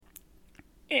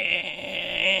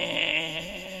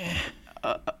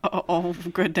Oh,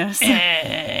 goodness.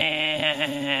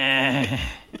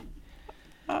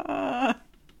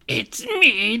 It's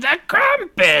me, the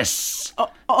Krampus.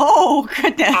 Oh,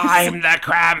 goodness. I'm the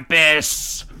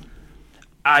Krampus.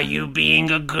 Are you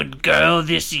being a good girl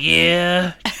this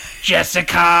year?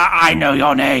 Jessica, I know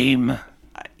your name.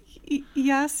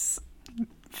 Yes,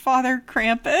 Father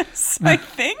Krampus, I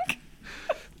think.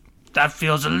 That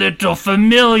feels a little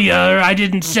familiar. I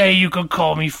didn't say you could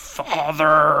call me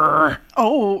Father.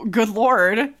 Oh, good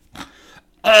Lord.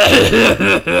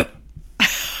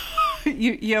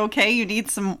 You okay? You need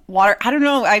some water? I don't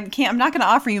know. I'm not going to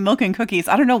offer you milk and cookies.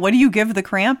 I don't know. What do you give the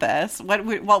Krampus?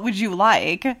 What would you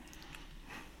like?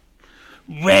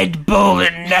 Red Bull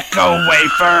and Necco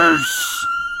wafers.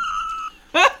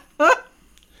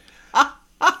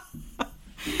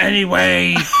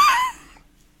 Anyway,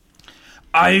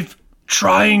 I've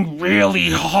trying really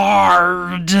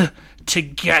hard to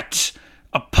get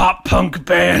a pop punk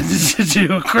band to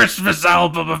do a Christmas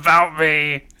album about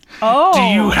me. Oh. Do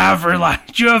you have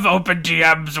open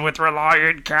DMs with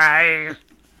Reliant K?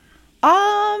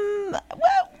 Well,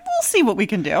 we'll see what we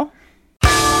can do.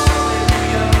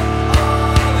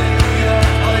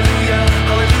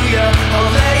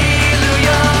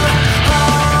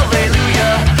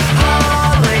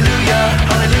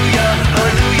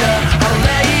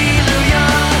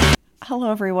 Hello,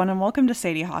 everyone, and welcome to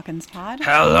Sadie Hawkins Pod.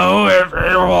 Hello,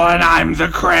 everyone. I'm the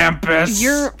Krampus.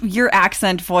 Your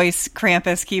accent voice,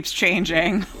 Krampus, keeps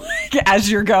changing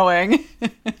as you're going.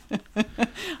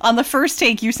 On the first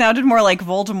take, you sounded more like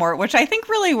Voldemort, which I think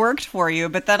really worked for you,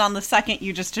 but then on the second,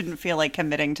 you just didn't feel like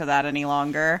committing to that any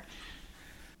longer.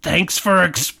 Thanks for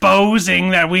exposing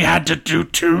that we had to do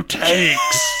 2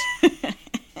 takes.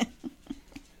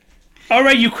 All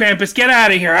right, you Krampus, get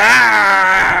out of here.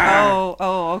 Ah!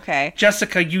 Oh, okay.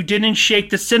 Jessica, you didn't shake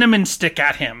the cinnamon stick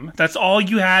at him. That's all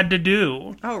you had to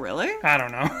do. Oh, really? I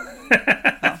don't know.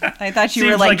 I thought you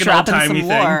were like dropping some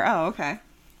lore. Oh, okay.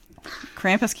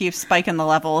 Krampus keeps spiking the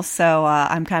levels, so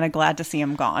I'm kind of glad to see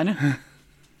him gone.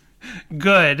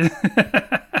 Good.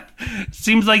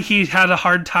 Seems like he had a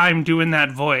hard time doing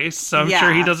that voice, so I'm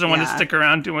sure he doesn't want to stick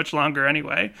around too much longer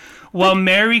anyway. Well,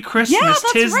 Merry Christmas,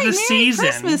 that's tis right. the Merry season.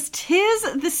 Christmas,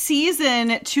 tis the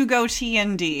season to go tea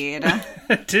indeed.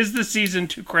 Tis the season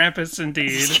to Krampus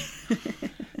indeed.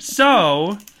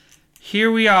 So, here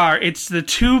we are. It's the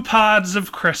 2 pods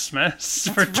of Christmas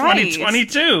for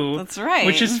 2022. That's right.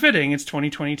 Which is fitting. It's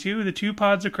 2022, the 2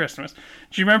 pods of Christmas.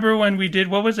 Do you remember when we did,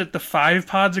 what was it, the 5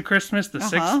 pods of Christmas, the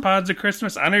 6 pods of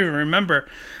Christmas? I don't even remember.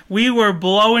 We were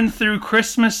blowing through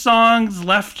Christmas songs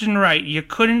left and right. You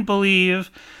couldn't believe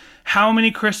how many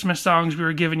Christmas songs we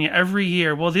were giving you every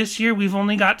year. Well, this year we've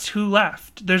only got 2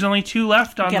 left. There's only 2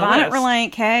 left on the list. Get on it,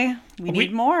 Reliant K. We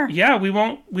need more. Yeah, we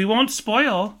won't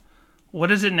spoil. What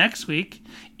is it next week?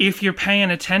 If you're paying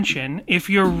attention, if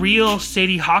you're real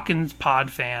Sadie Hawkins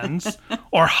pod fans,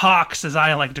 or Hawks as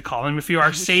I like to call them, if you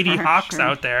are Sadie Hawks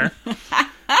out there,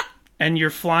 and you're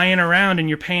flying around and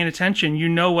you're paying attention, you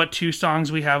know what 2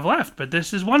 songs we have left, but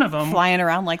this is one of them. Flying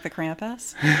around like the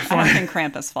Krampus? I don't think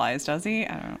Krampus flies, does he?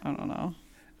 I don't know.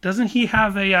 Doesn't he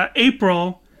have a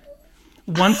April?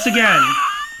 Once again,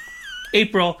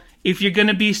 April. If you're going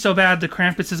to be so bad, the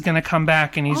Krampus is going to come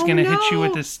back and he's going to hit you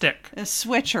with his stick. A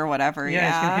switch or whatever,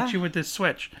 yeah. He's going to hit you with this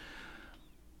switch.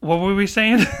 What were we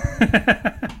saying?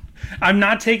 I'm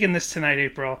not taking this tonight,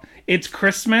 April. It's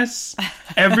Christmas.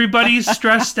 Everybody's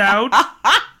stressed out.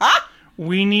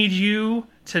 We need you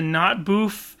to not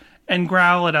boof and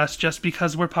growl at us just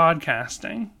because we're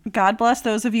podcasting. God bless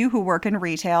those of you who work in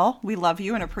retail. We love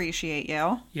you and appreciate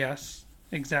you. Yes,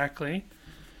 exactly.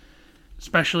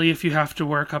 Especially if you have to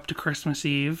work up to Christmas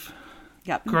Eve.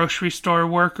 Yep. Grocery store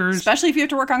workers. Especially if you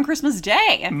have to work on Christmas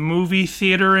Day. Movie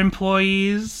theater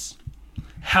employees.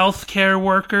 Healthcare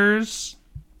workers.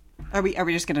 Are we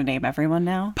just going to name everyone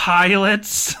now?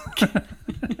 Pilots.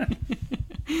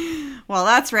 Well,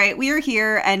 that's right. We are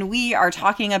here, and we are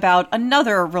talking about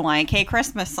another Reliant K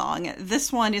Christmas song.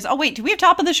 This one is... Oh, wait. Do we have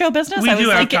top of the show business? I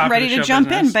was getting ready to jump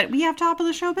in, but we have top of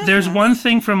the show business. There's one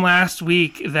thing from last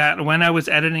week that when I was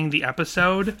editing the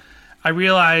episode, I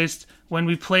realized when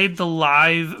we played the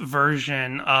live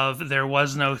version of There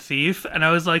Was No Thief, and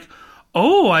I was like,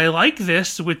 oh, I like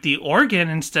this with the organ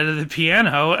instead of the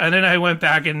piano. And then I went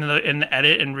back in the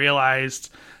edit and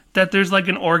realized that there's like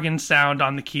an organ sound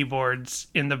on the keyboards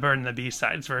in the Burn the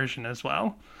B-Sides version as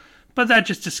well. But that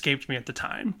just escaped me at the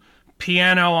time.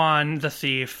 Piano on The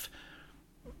Thief,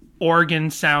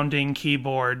 organ-sounding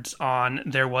keyboards on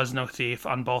There Was No Thief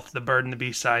on both the Burn the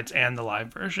B-Sides and the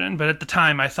live version. But at the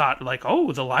time I thought, like,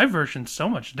 oh, the live version's so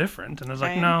much different. And I was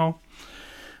like, no.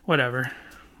 Whatever.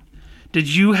 Did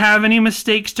you have any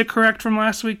mistakes to correct from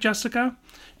last week, Jessica?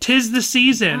 'Tis the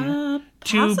season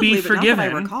to be forgiven.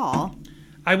 Not that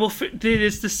I recall. It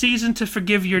is the season to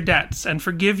forgive your debts and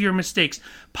forgive your mistakes.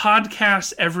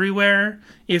 Podcasts everywhere.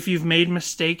 If you've made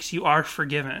mistakes, you are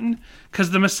forgiven.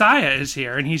 Because the Messiah is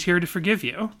here, and he's here to forgive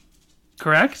you.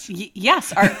 Correct?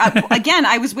 Yes. Again,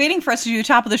 I was waiting for us to do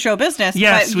top of the show business.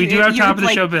 Yes, we do have top of the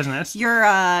show business.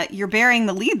 You're bearing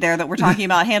the lead there that we're talking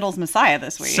about Handel's Messiah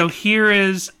this week. So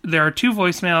there are 2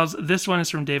 voicemails. This one is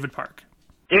from David Park.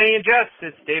 Jimmy and Jess,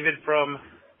 it's David from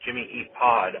Jimmy Eat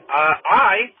Pod.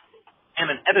 I am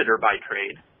an editor by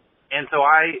trade, and so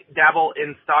I dabble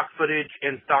in stock footage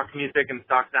and stock music and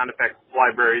stock sound effects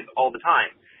libraries all the time.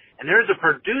 And there's a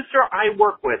producer I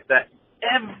work with that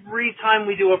every time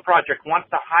we do a project wants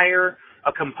to hire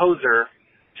a composer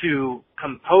to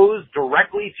compose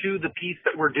directly to the piece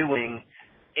that we're doing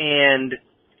and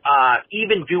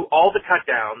even do all the cut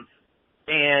downs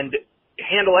and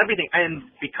handle everything. And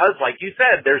because, like you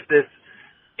said, there's this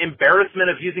embarrassment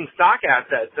of using stock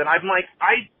assets. And I'm like,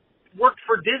 I worked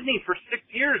for Disney for 6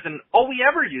 years and all we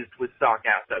ever used was stock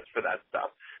assets for that stuff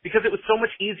because it was so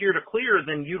much easier to clear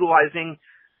than utilizing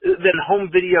then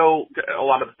home video. A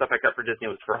lot of the stuff I cut for Disney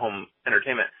was for home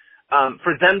entertainment.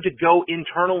 For them to go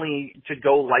internally to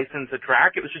go license a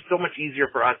track, it was just so much easier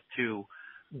for us to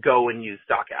go and use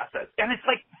stock assets. And it's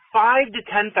like $5,000 to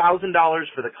 $10,000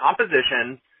 for the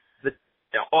composition,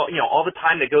 all the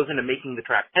time that goes into making the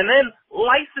track, and then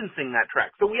licensing that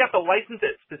track. So we have to license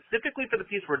it specifically for the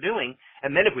piece we're doing,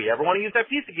 and then if we ever want to use that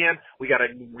piece again, we got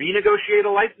to renegotiate a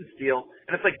license deal.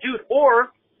 And it's like, dude,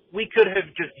 or we could have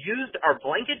just used our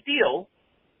blanket deal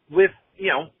with,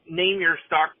 name your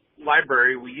stock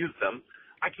library, we use them.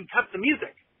 I can cut the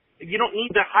music. You don't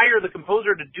need to hire the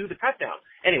composer to do the cut down.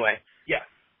 Anyway, yes,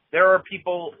 there are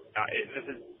people, this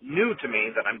is new to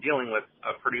me that I'm dealing with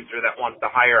a producer that wants to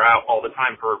hire out all the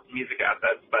time for music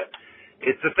assets, but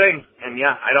it's a thing. And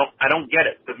yeah, I don't get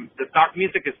it. The stock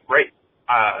music is great.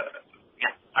 All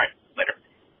right, later.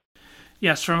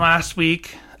 Yes, from last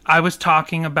week, I was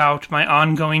talking about my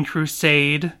ongoing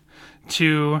crusade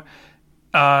to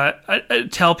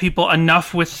tell people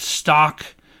enough with stock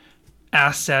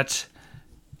asset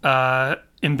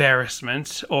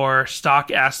embarrassment or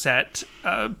stock asset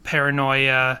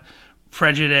paranoia,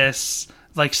 prejudice.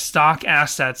 Like, stock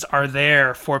assets are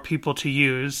there for people to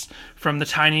use, from the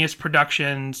tiniest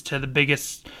productions to the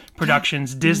biggest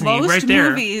productions. Disney, right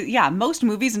there. Most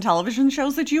movies and television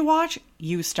shows that you watch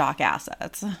use stock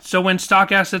assets. So when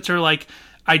stock assets are like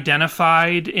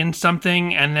identified in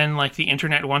something and then like the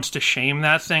internet wants to shame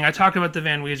that thing. I talked about the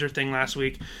Van Weezer thing last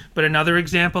week, but another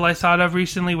example I thought of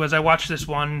recently was I watched this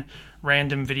one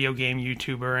random video game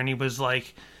YouTuber, and he was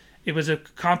like, it was a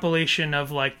compilation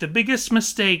of like the biggest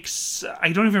mistakes.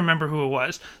 I don't even remember who it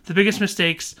was. The biggest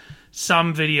mistakes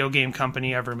some video game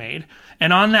company ever made.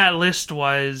 And on that list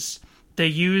was they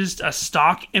used a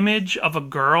stock image of a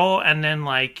girl and then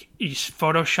like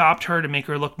photoshopped her to make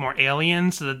her look more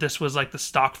alien, so that this was like the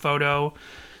stock photo.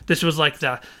 This was like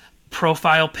the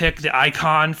profile pic, the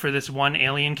icon for this one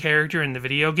alien character in the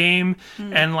video game.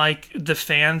 And like the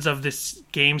fans of this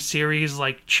game series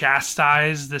like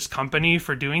chastise this company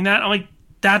for doing that. I'm like,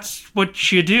 that's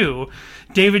what you do.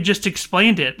 David just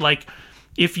explained it. Like,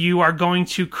 if you are going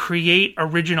to create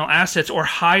original assets or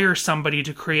hire somebody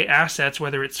to create assets,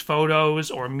 whether it's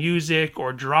photos or music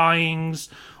or drawings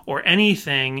or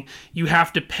anything, you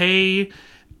have to pay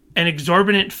an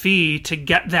exorbitant fee to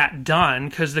get that done,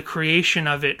 because the creation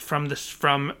of it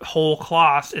from whole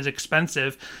cloth is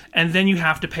expensive, and then you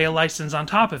have to pay a license on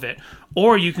top of it.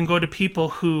 Or you can go to people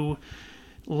who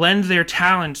lend their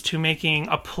talents to making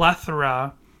a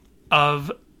plethora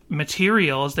of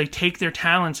materials. They take their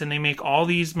talents and they make all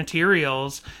these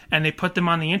materials and they put them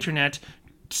on the internet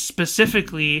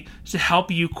specifically to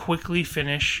help you quickly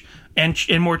finish and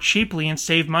more cheaply and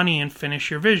save money and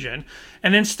finish your vision.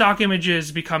 And then stock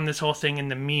images become this whole thing in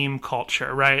the meme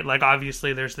culture, right? Like,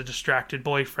 obviously there's the distracted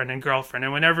boyfriend and girlfriend,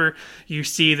 and whenever you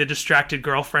see the distracted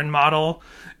girlfriend model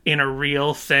in a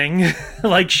real thing,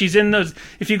 like she's in those,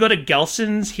 if you go to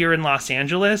Gelson's here in Los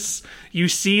Angeles, you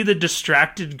see the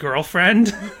distracted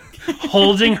girlfriend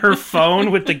holding her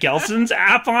phone with the Gelson's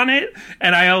app on it,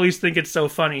 and I always think it's so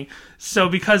funny. So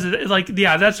because, like,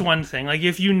 yeah, that's one thing. Like,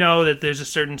 if you know that there's a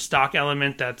certain stock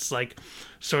element that's like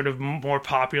sort of more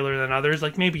popular than others,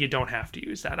 like, maybe you don't have to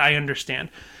use that. I understand.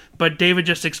 But David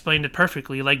just explained it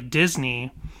perfectly. Like,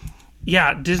 Disney,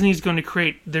 yeah, Disney's going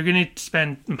to they're going to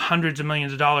spend hundreds of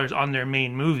millions of dollars on their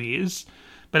main movies,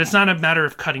 But it's not a matter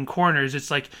of cutting corners. It's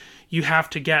like you have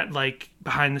to get like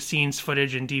behind the scenes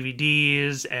footage and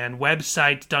DVDs and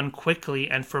websites done quickly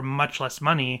and for much less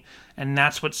money. And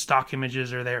that's what stock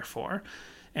images are there for.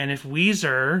 And if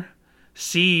Weezer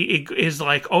is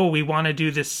like, oh, we want to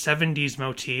do this 70s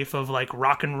motif of like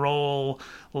rock and roll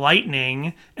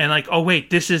lightning, and like, oh wait,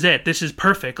 this is it, this is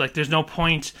perfect, like there's no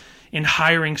point in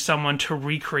hiring someone to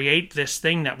recreate this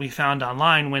thing that we found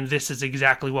online when this is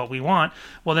exactly what we want,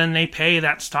 well then they pay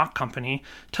that stock company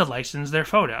to license their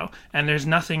photo. And there's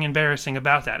nothing embarrassing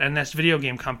about that. And this video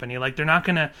game company, like they're not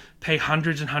going to pay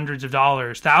hundreds and hundreds of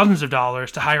dollars, thousands of dollars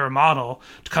to hire a model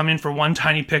to come in for one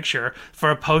tiny picture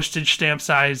for a postage stamp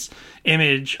size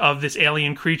image of this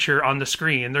alien creature on the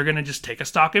screen. They're going to just take a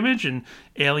stock image and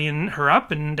alien her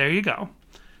up, and there you go.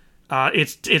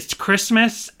 It's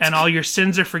Christmas, and all your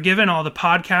sins are forgiven, all the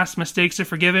podcast mistakes are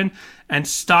forgiven, and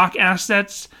stock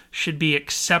assets should be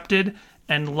accepted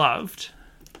and loved.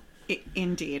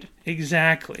 Indeed.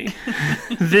 Exactly.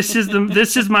 This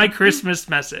is my Christmas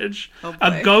message.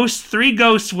 Oh, Three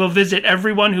ghosts will visit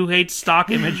everyone who hates stock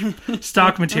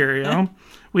material.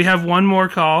 We have one more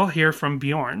call here from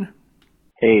Bjorn.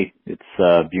 Hey,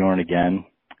 it's Bjorn again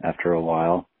after a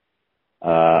while.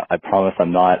 I promise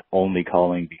I'm not only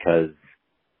calling because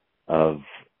of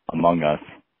Among Us,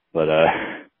 but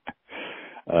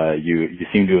you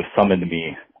seem to have summoned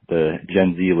me, the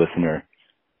Gen Z listener,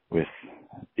 with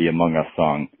the Among Us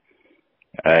song.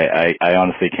 I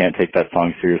honestly can't take that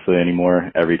song seriously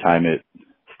anymore. Every time it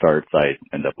starts, I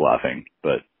end up laughing,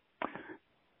 but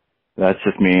that's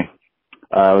just me.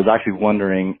 I was actually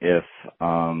wondering if,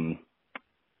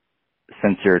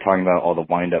 since you're talking about all the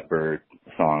Wind Up Bird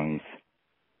songs,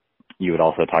 you would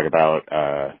also talk about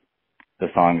the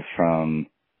songs from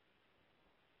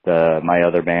the My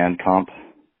Other Band comp,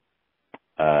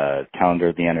 Calendar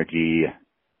of the Energy,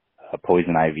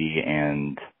 Poison Ivy,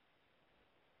 and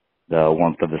the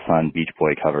Warmth of the Sun Beach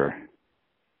Boy cover.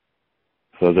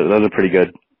 So those are pretty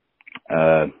good.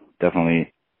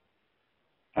 Definitely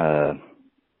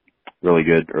really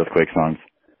good Earthquake songs.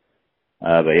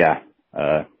 But yeah,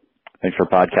 thanks for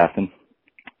podcasting.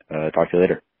 Talk to you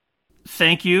later.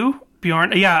 Thank you,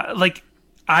 Bjorn. Yeah, like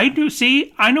I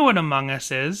know what Among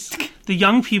Us is. The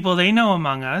young people, they know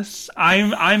Among Us.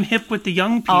 I'm hip with the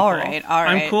young people. All right.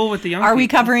 I'm cool with the young people. Are we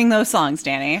covering those songs,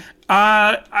 Danny?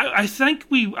 I think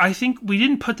we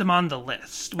didn't put them on the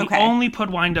list. We only put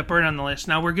Wind Up Bird on the list.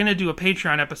 Now we're gonna do a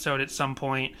Patreon episode at some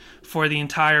point for the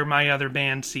entire My Other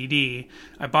Band CD.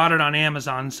 I bought it on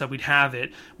Amazon so we'd have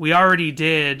it. We already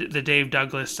did the Dave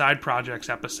Douglas Side Projects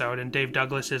episode, and Dave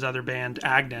Douglas's other band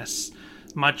Agnes,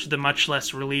 the much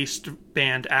less released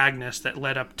band Agnes that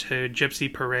led up to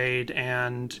Gypsy Parade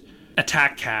and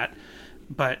Attack Cat.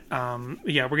 But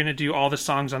yeah, we're gonna do all the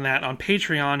songs on that on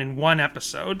Patreon in one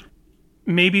episode.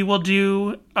 Maybe we'll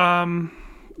do the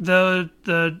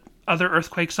other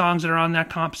Earthquake songs that are on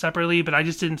that comp separately, but I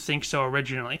just didn't think so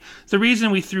originally. The reason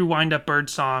we threw Wind Up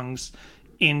Bird songs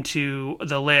into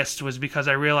the list was because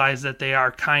I realized that they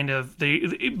are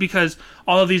because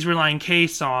all of these Relient K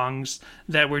songs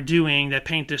that we're doing that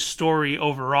paint this story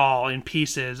overall in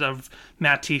pieces of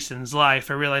Matt Thiessen's life,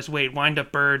 I realized, wait, Wind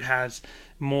Up Bird has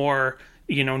more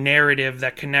narrative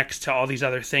that connects to all these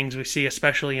other things we see,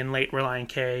 especially in late Relient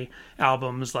K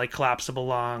albums like Collapsible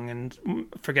Lung and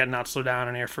Forget Not, Slow Down,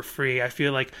 and Air for Free. I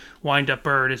feel like Wind Up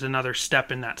Bird is another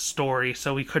step in that story,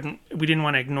 so we didn't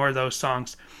want to ignore those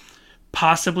songs.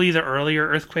 Possibly the earlier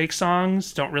Earthquake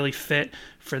songs don't really fit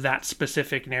for that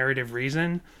specific narrative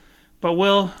reason, but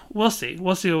we'll see.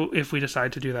 We'll see if we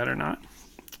decide to do that or not.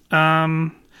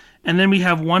 And then we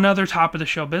have one other top of the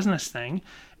show business thing,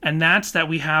 and that's that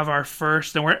we have our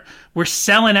first, and we're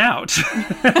selling out.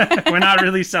 We're not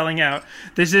really selling out.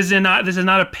 This is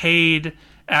not a paid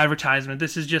advertisement.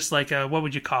 This is just like what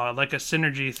would you call it? Like a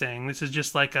synergy thing. This is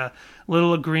just like a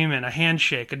little agreement, a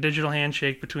handshake, a digital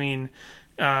handshake between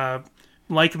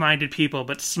like-minded people.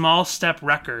 But Small Step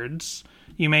Records,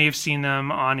 you may have seen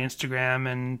them on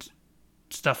Instagram and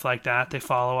stuff like that. They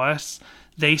follow us.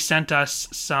 They sent us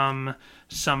some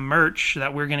merch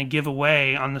that we're going to give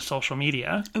away on the social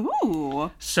media.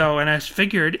 Ooh. So, and I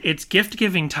figured it's gift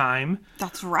giving time.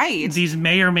 That's right. These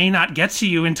may or may not get to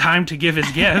you in time to give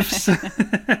as gifts.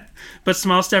 But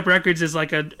Small Step Records is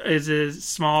a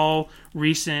small,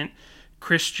 recent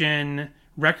Christian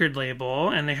record label,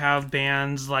 and they have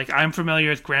bands like, I'm familiar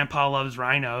with Grandpa Loves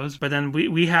Rhinos, but then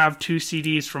we have 2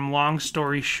 CDs from Long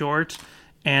Story Short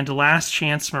and Last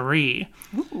Chance Marie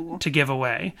to give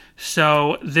away.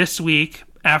 So this week,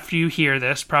 after you hear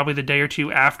this, probably the day or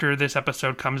two after this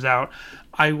episode comes out,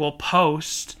 I will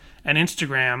post an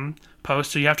Instagram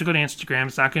post. So you have to go to Instagram.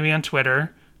 It's not going to be on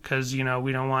Twitter. because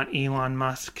we don't want Elon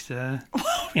Musk to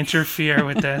interfere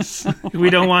with this. We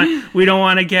don't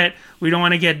want to get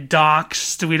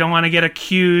doxxed. We don't want to get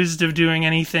accused of doing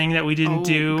anything that we didn't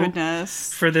do.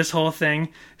 Goodness. For this whole thing.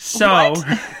 So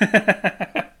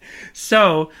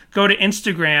so go to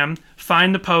Instagram,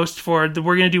 find the post we're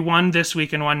going to do one this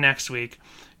week and one next week.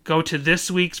 Go to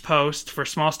this week's post for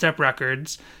Small Step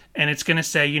Records, and it's going to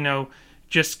say,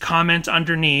 just comment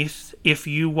underneath if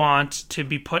you want to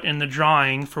be put in the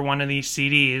drawing for one of these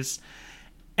CDs.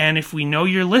 And if we know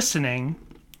you're listening,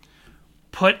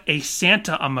 put a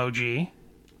Santa emoji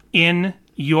in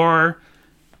your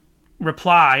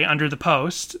reply under the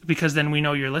post, because then we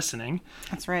know you're listening.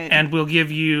 That's right. And we'll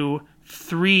give you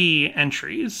 3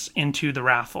 entries into the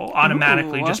raffle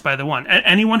automatically. Ooh. Just by the one.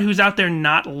 Anyone who's out there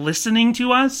not listening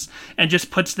to us and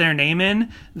just puts their name in,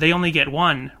 they only get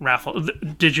 1 raffle,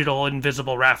 digital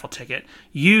invisible raffle ticket.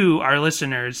 You, our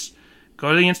listeners,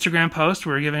 go to the Instagram post.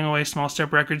 We're giving away Small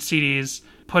Step Records CDs.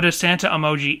 Put a Santa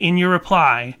emoji in your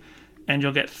reply, and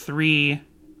you'll get 3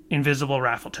 invisible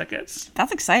raffle tickets.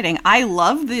 That's exciting. I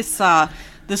love this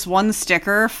this one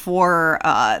sticker for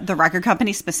the record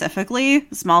company specifically,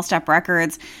 Small Step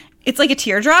Records. It's like a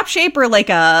teardrop shape, or like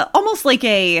almost like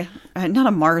a not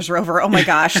a Mars rover. Oh my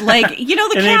gosh, like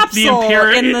the capsule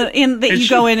that you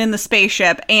go in the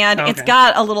spaceship, and It's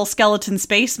got a little skeleton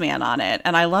spaceman on it,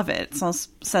 and I love it. It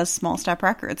says Small Step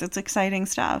Records. It's exciting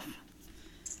stuff.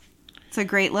 It's a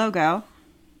great logo.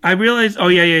 I realized,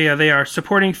 they are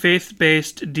supporting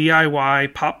faith-based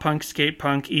DIY, pop-punk,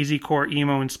 skate-punk, easy-core,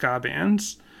 emo, and ska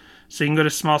bands. So you can go to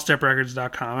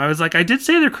smallsteprecords.com. I was like, I did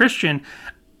say they're Christian.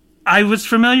 I was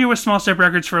familiar with Small Step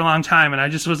Records for a long time, and I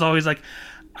just was always like,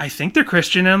 I think they're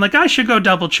Christian, and I'm like, I should go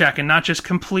double-check and not just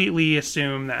completely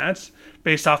assume that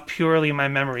based off purely my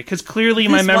memory, because clearly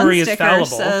my memory is fallible.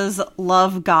 This one sticker says,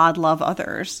 love God, love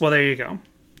others. Well, there you go.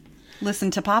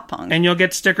 Listen to pop punk. And you'll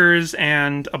get stickers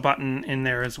and a button in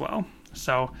there as well.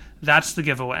 So that's the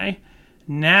giveaway.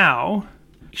 Now,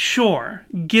 sure,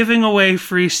 giving away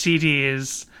free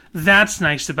CDs, that's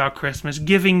nice about Christmas,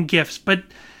 giving gifts. But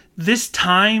this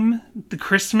time, the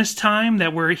Christmas time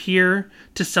that we're here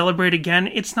to celebrate again,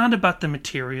 it's not about the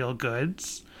material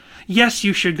goods. Yes,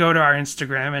 you should go to our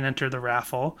Instagram and enter the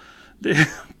raffle.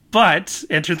 But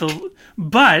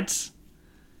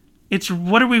it's,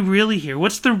 what are we really here?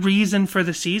 What's the reason for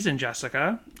the season,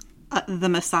 Jessica? The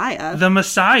Messiah. The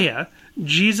Messiah,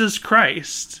 Jesus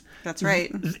Christ. That's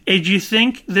right. Do you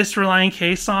think this Relient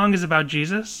K song is about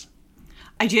Jesus?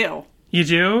 I do. You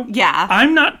do? Yeah.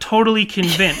 I'm not totally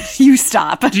convinced. You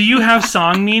stop. Do you have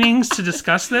song meanings to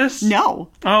discuss this? No.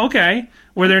 Oh, okay.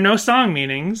 Were there no song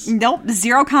meanings? Nope.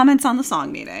 0 comments on the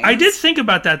song meanings. I did think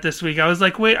about that this week. I was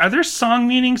like, wait, are there song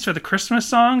meanings for the Christmas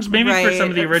songs? Maybe for some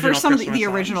of the original Christmas songs. For some of the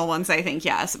original ones, I think,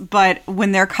 yes. But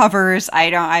when they're covers,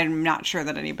 I'm not sure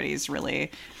that anybody's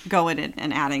really going in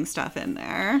and adding stuff in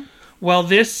there. Well,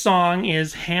 this song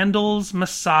is Handel's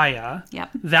Messiah. Yep.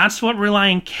 That's what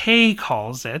Relient K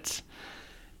calls it.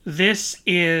 This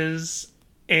is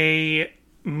a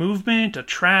movement, a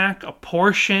track, a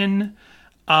portion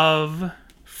of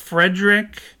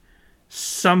Frederick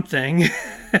something.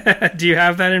 Do you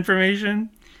have that information?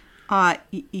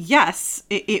 Yes,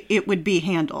 it would be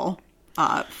Handel.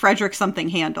 Frederick something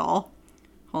Handel.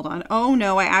 Hold on. Oh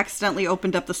no, I accidentally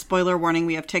opened up the spoiler warning.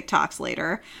 We have TikToks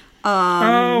later.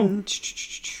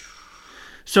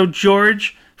 So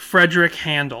George Frederick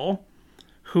Handel,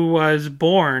 who was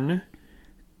born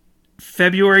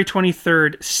February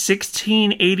 23rd,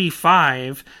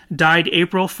 1685, died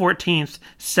April 14th,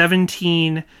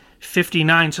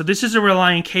 1759. So this is a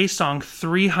Relient K song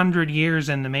 300 years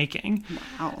in the making.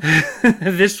 Wow.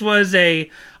 This was a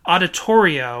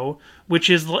oratorio, which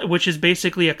is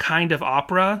basically a kind of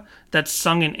opera that's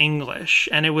sung in English,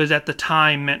 and it was at the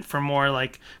time meant for more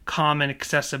like common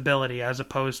accessibility as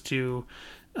opposed to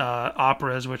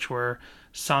operas which were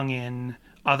sung in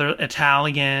other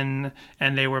Italian,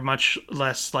 and they were much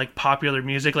less like popular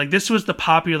music. Like this was the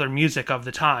popular music of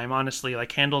the time, honestly.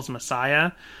 Like Handel's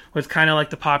Messiah was kind of like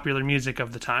the popular music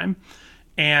of the time.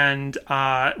 And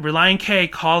Relient K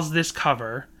calls this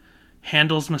cover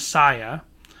Handel's Messiah.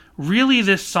 Really,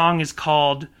 this song is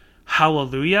called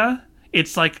Hallelujah.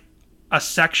 It's like a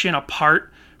section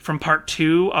apart from part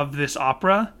 2 of this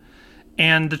opera.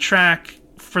 And the track,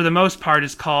 for the most part,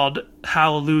 is called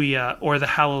Hallelujah or the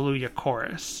Hallelujah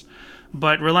Chorus.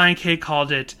 But Relient K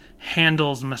called it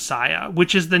Handel's Messiah,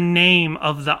 which is the name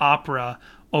of the opera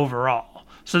overall.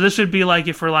 So this would be like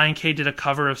if Relient K did a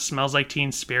cover of Smells Like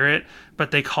Teen Spirit, but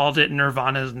they called it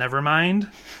Nirvana's Nevermind.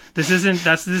 This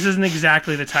isn't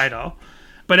exactly the title.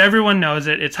 But everyone knows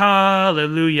it. It's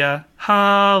Hallelujah,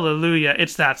 Hallelujah.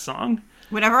 It's that song.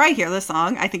 Whenever I hear this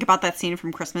song, I think about that scene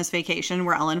from Christmas Vacation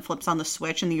where Ellen flips on the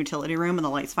switch in the utility room and the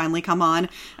lights finally come on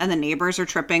and the neighbors are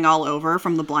tripping all over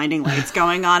from the blinding lights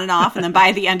going on and off. And then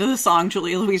by the end of the song,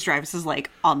 Julia Louis-Dreyfus is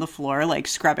like on the floor, like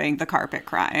scrubbing the carpet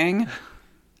crying.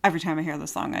 Every time I hear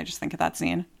this song, I just think of that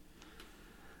scene.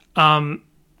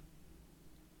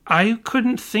 I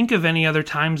couldn't think of any other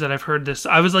times that I've heard this.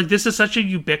 I was like, this is such a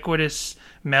ubiquitous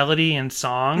melody and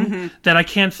song that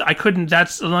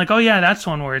I'm like, oh yeah, that's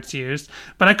one where it's used.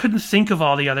 But I couldn't think of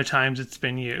all the other times it's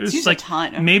been used. It's used like a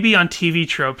ton. Maybe on TV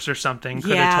Tropes or something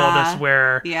could have told us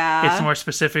where it's more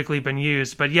specifically been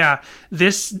used. But yeah,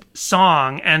 this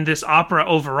song and this opera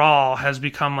overall has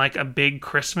become like a big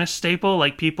Christmas staple.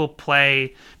 Like people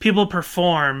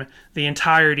perform the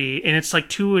entirety, and it's like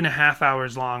 2.5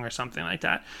 hours long or something like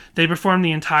that. They perform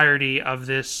the entirety of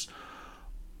this.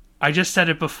 I just said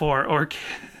it before.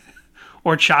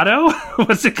 Horchata?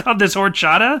 What's it called? This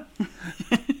horchata?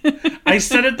 I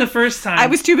said it the first time. I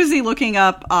was too busy looking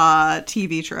up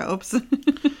TV tropes.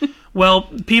 Well,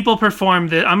 people perform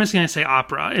I'm just going to say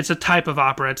opera. It's a type of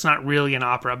opera. It's not really an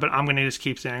opera, but I'm going to just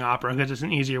keep saying opera because it's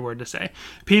an easier word to say.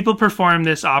 People perform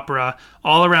this opera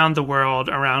all around the world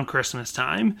around Christmas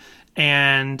time.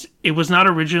 And it was not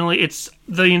originally...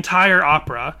 the entire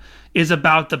opera is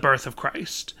about the birth of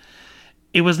Christ.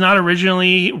 It was not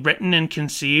originally written and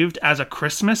conceived as a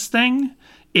Christmas thing.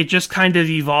 It just kind of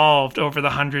evolved over the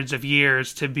hundreds of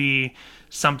years to be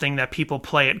something that people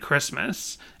play at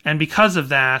Christmas. And because of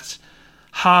that,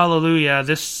 Hallelujah,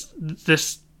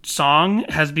 this song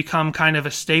has become kind of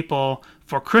a staple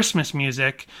for Christmas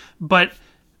music. But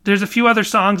there's a few other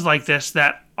songs like this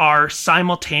that are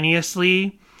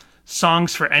simultaneously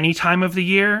songs for any time of the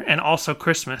year and also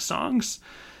Christmas songs.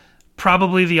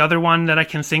 Probably the other one that I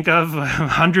can think of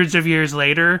hundreds of years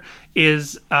later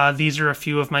is These Are a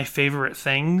Few of My Favorite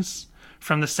Things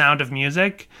from The Sound of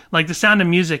Music. Like, The Sound of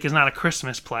Music is not a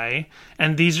Christmas play,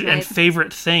 and and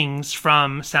Favorite Things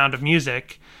from Sound of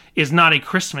Music is not a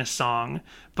Christmas song,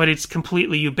 but it's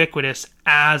completely ubiquitous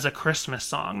as a Christmas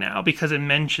song now because it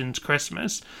mentions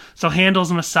Christmas. So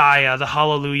Handel's Messiah, the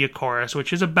Hallelujah chorus,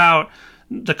 which is about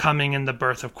the coming and the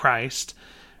birth of Christ,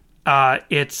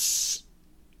 it's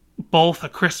both a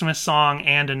Christmas song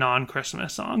and a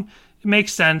non-Christmas song. It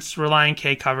makes sense. Relient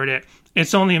K covered it.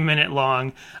 It's only a minute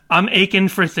long. I'm aching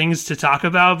for things to talk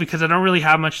about because I don't really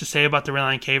have much to say about the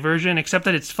Relient K version, except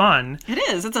that it's fun. It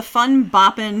is. It's a fun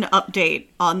boppin' update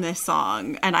on this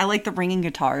song, and I like the ringing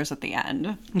guitars at the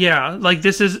end. Yeah, like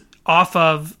this is off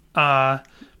of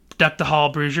Deck the Hall,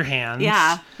 Bruise Your Hands.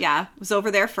 Yeah. It was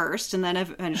over there first, and then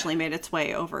eventually made its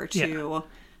way over to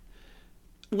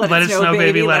Let It Snow,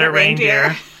 Baby, Let It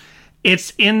Reindeer.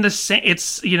 It's in the same.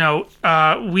 It's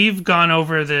we've gone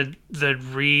over the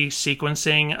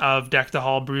resequencing of Deck the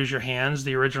Hall, Bruise Your Hands,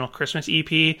 the original Christmas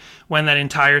EP, when that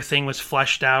entire thing was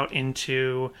fleshed out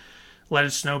into Let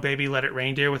It Snow, Baby, Let It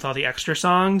Reindeer with all the extra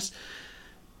songs.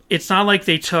 It's not like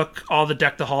they took all the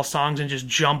Deck the Hall songs and just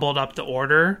jumbled up the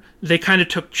order. They kind of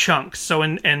took chunks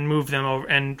and moved them over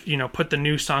and put the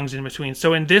new songs in between.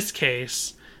 So in this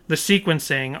case, the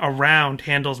sequencing around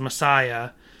Handel's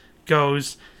Messiah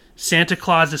goes Santa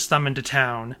Claus is Thumbin' to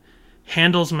Town,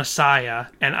 Handel's Messiah,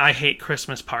 and I Hate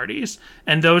Christmas Parties.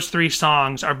 And those three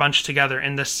songs are bunched together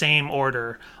in the same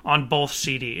order on both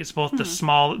CDs,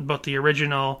 both the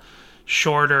original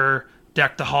shorter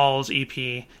Deck the Halls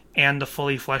EP and the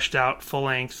fully fleshed out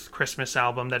full-length Christmas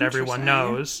album that everyone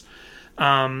knows.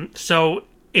 So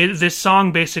this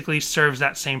song basically serves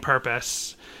that same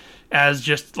purpose as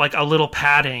just like a little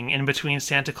padding in between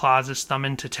Santa Claus is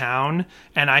Thumbin' to Town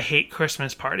and I Hate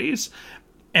Christmas Parties.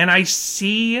 And I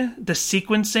see the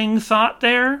sequencing thought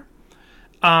there.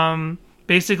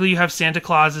 Basically, you have Santa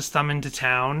Claus is Thumbin' to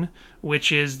Town,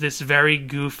 which is this very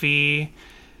goofy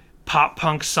pop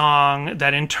punk song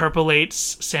that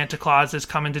interpolates Santa Claus is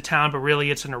Coming to Town, but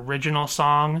really it's an original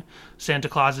song, Santa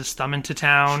Claus is Thumbin' to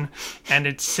Town, and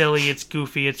it's silly, it's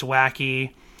goofy, it's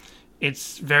wacky.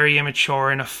 It's very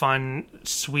immature in a fun,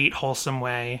 sweet, wholesome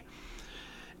way.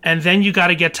 And then you got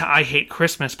to get to I Hate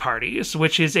Christmas Parties,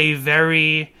 which is a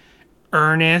very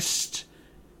earnest,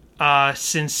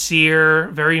 sincere,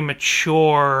 very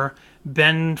mature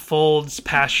Ben Folds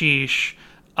pastiche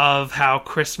of how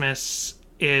Christmas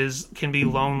can be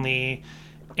lonely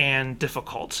and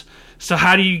difficult. So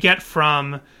how do you get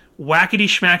from wackety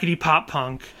schmackety pop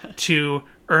punk to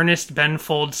earnest Ben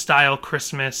Folds style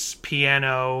Christmas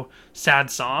piano sad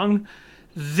song?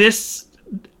 This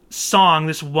song,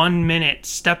 this 1 minute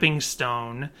stepping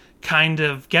stone, kind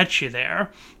of gets you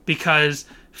there because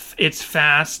it's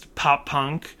fast pop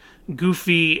punk,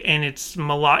 goofy in its in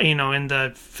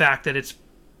the fact that it's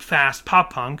fast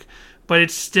pop punk, but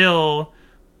it's still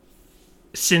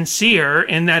sincere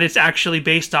in that it's actually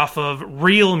based off of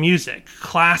real music,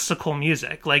 classical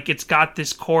music. Like, it's got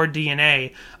this core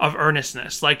DNA of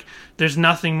earnestness. Like, there's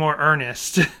nothing more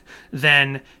earnest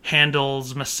than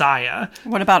Handel's Messiah.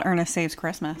 What about Ernest Saves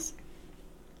Christmas?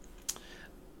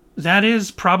 That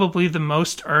is probably the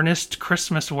most earnest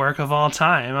Christmas work of all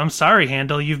time. I'm sorry,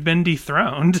 Handel, you've been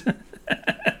dethroned.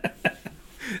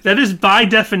 That is, by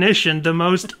definition, the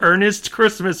most earnest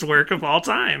Christmas work of all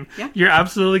time. Yeah. You're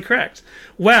absolutely correct.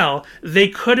 Well, they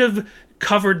could have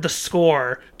covered the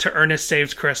score to Ernest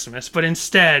Saves Christmas, but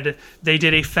instead, they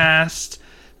did a fast,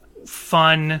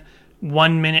 fun,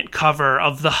 1-minute cover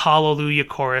of the Hallelujah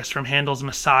chorus from Handel's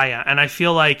Messiah. And I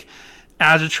feel like,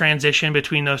 as a transition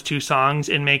between those two songs,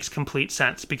 it makes complete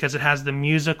sense, because it has the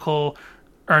musical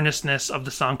earnestness of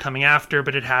the song coming after,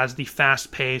 but it has the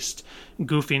fast-paced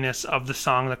goofiness of the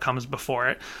song that comes before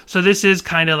it. So this is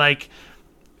kind of like,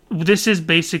 this is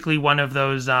basically one of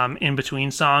those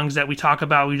in-between songs that we talk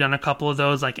about. We've done a couple of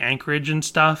those, like Anchorage and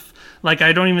stuff. Like,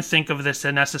 I don't even think of this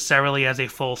necessarily as a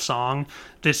full song.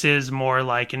 This is more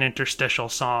like an interstitial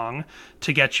song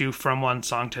to get you from one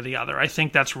song to the other. I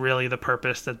think that's really the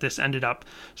purpose that this ended up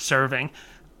serving.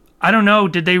 I don't know,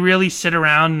 did they really sit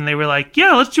around and they were like,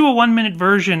 yeah, let's do a 1-minute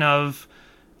version of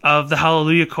the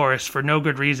Hallelujah chorus for no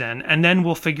good reason, and then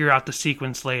we'll figure out the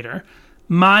sequence later?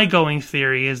 My going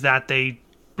theory is that they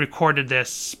recorded this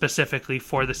specifically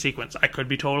for the sequence. I could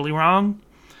be totally wrong,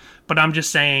 but I'm just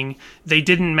saying they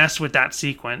didn't mess with that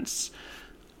sequence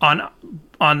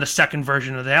on the second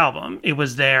version of the album. It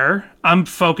was there. I'm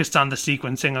focused on the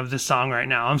sequencing of this song right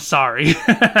now. I'm sorry.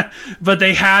 But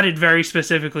they had it very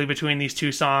specifically between these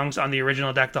two songs on the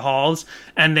original Deck the Halls,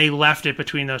 and they left it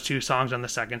between those two songs on the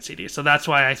second CD. So that's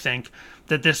why I think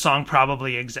that this song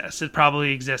probably exists. It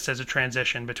probably exists as a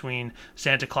transition between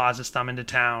Santa Claus is Thumb into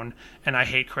Town and I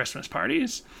Hate Christmas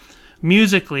Parties.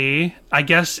 Musically, I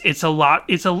guess is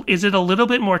it a little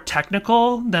bit more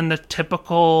technical than the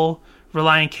typical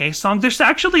Relient K song? There's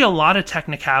actually a lot of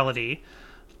technicality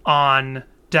on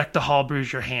Deck the Hall,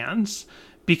 Bruise Your Hands,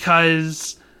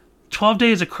 because 12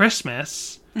 Days of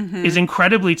Christmas is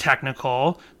incredibly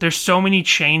technical. There's so many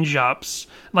change-ups.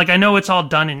 Like, I know it's all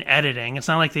done in editing. It's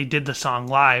not like they did the song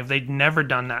live. They'd never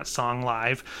done that song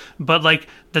live. But like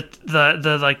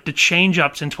the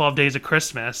change-ups in 12 Days of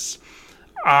Christmas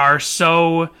are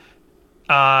so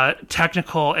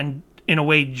technical and in a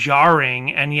way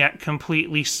jarring, and yet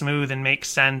completely smooth and makes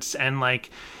sense, and like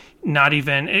not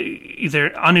even,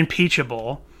 they're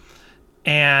unimpeachable.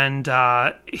 And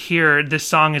here, this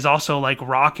song is also like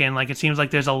rocking. Like, it seems like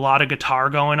there's a lot of guitar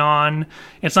going on.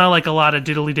 It's not like a lot of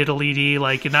diddly diddly dee,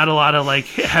 like not a lot of like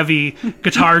heavy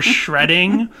guitar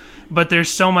shredding, but there's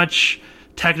so much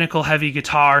technical heavy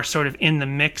guitar sort of in the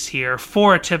mix here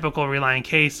for a typical Relient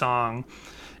K song.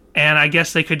 And I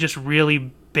guess they could just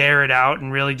really bear it out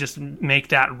and really just make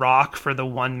that rock for the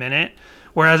 1 minute.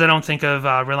 Whereas I don't think of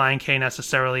Relient K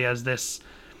necessarily as this.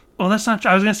 Well, that's not.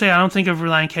 I was gonna say I don't think of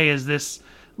Relient K as this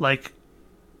like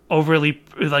overly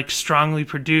like strongly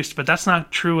produced, but that's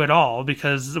not true at all,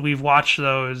 because we've watched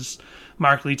those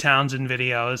Mark Lee Townsend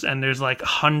videos and there's like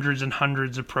hundreds and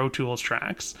hundreds of Pro Tools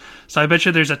tracks. So I bet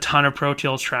you there's a ton of Pro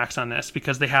Tools tracks on this,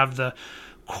 because they have the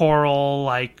choral,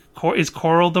 like, is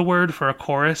choral the word for a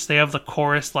chorus? They have the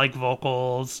chorus like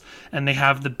vocals, and they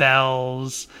have the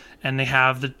bells, and they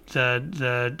have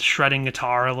the shredding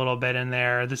guitar a little bit in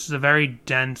there. This is a very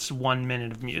dense 1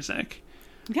 minute of music.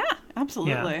 Yeah,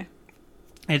 absolutely.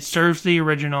 Yeah. It serves the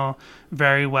original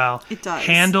very well. It does.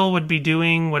 Handel would be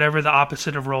doing whatever the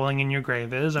opposite of Rolling in Your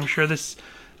Grave is. I'm sure this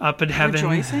up in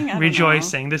heaven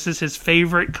rejoicing. This is his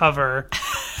favorite cover.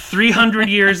 300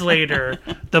 years later,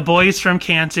 the boys from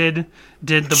Canted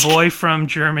did The Boy from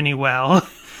Germany well.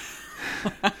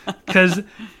 Because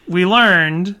we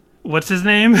learned, what's his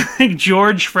name?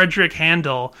 George Frederick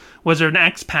Handel was an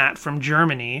expat from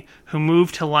Germany who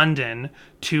moved to London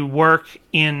to work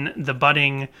in the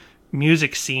budding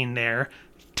music scene there.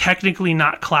 Technically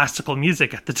not classical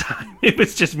music at the time. It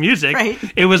was just music. Right.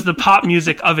 It was the pop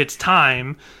music of its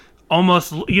time.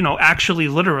 Almost, actually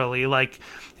literally, like,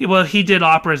 well, he did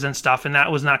operas and stuff, and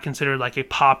that was not considered like a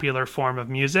popular form of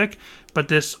music. But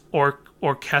this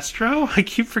orchestro, I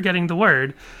keep forgetting the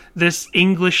word, this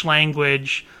English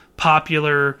language,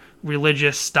 popular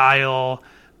religious style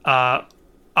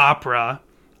opera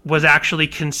was actually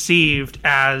conceived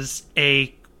as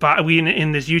in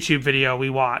this YouTube video we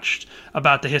watched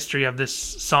about the history of this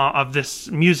song, of this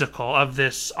musical, of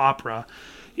this opera.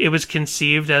 it was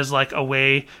conceived as like a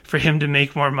way for him to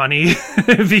make more money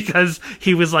because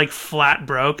he was like flat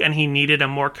broke and he needed a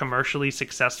more commercially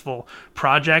successful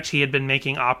project. He had been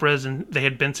making operas and they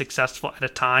had been successful at a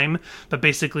time, but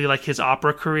basically like his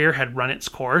opera career had run its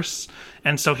course.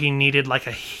 And so he needed like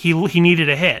he needed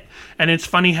a hit. And it's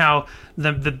funny how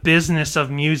the business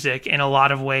of music in a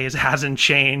lot of ways hasn't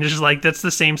changed. Like that's the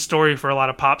same story for a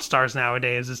lot of pop stars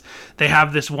nowadays, is they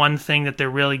have this one thing that they're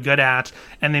really good at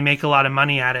and they make a lot of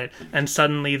money at it, and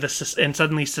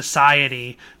suddenly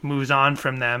society moves on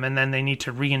from them, and then they need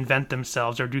to reinvent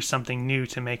themselves or do something new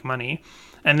to make money.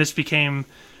 And this became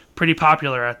pretty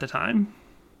popular at the time.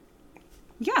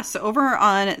 Yeah, so over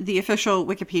on the official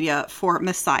Wikipedia for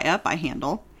Messiah by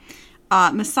Handel,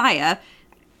 Messiah,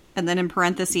 and then in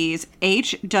parentheses,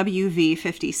 HWV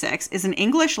 56, is an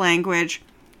English language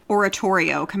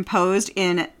oratorio composed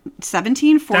in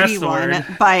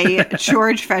 1741 by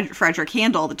George Frederick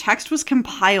Handel. The text was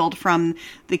compiled from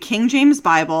the King James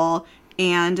Bible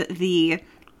and the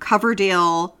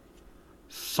Coverdale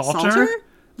Psalter?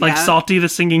 Like Salty the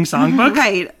Singing Songbook?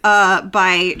 Right,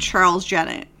 by Charles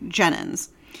Jennens.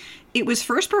 It was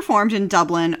first performed in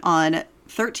Dublin on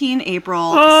 13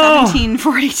 April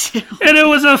 1742. And it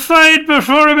was a fine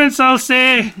performance, I'll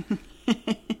say.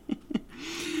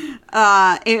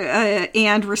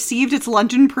 And received its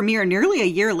London premiere nearly a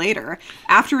year later.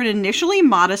 After an initially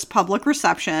modest public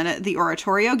reception, the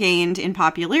oratorio gained in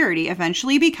popularity,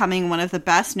 eventually becoming one of the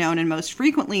best known and most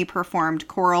frequently performed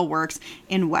choral works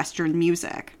in Western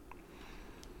music.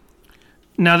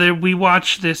 Now, we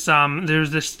watched this,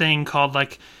 there's this thing called,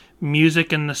 like,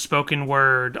 Music and the Spoken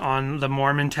Word on the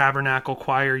Mormon Tabernacle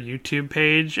Choir YouTube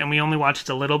page, and we only watched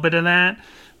a little bit of that,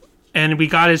 and we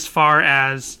got as far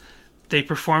as they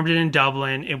performed it in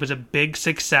Dublin, it was a big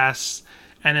success,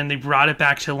 and then they brought it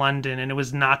back to London, and it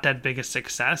was not that big a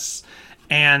success.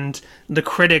 And the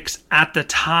critics at the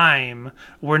time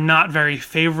were not very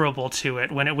favorable to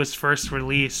it when it was first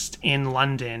released in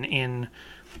London in,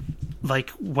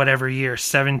 like, whatever year,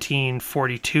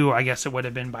 1742, I guess it would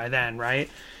have been by then, right?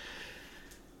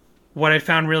 What I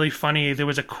found really funny, there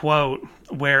was a quote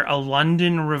where a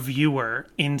London reviewer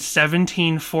in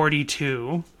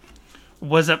 1742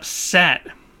 was upset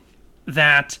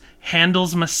that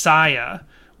Handel's Messiah,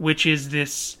 which is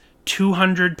this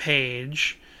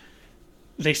 200-page,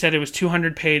 they said it was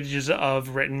 200 pages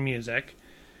of written music,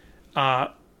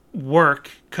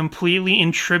 work completely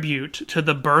in tribute to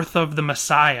the birth of the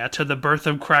Messiah, to the birth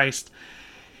of Christ.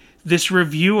 This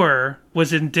reviewer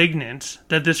was indignant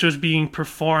that this was being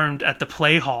performed at the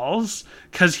play halls,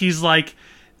 because he's like,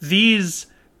 these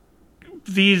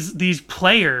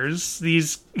players,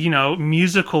 these, you know,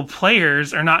 musical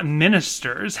players are not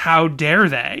ministers. How dare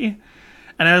they?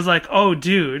 And I was like, oh,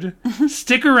 dude,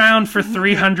 stick around for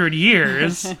 300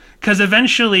 years, because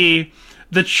eventually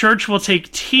the church will take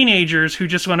teenagers who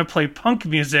just want to play punk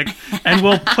music and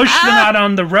will push them out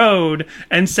on the road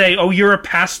and say, oh, you're a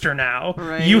pastor now.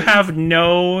 Right. You have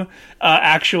no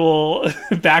actual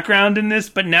background in this,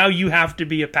 but now you have to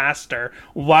be a pastor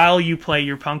while you play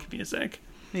your punk music.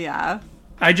 Yeah.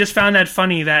 I just found that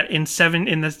funny that in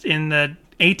the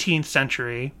 18th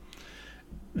century,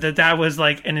 that was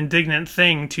like an indignant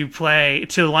thing to play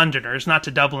to Londoners, not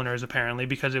to Dubliners apparently,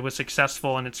 because it was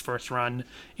successful in its first run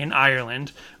in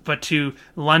Ireland. But to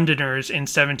Londoners in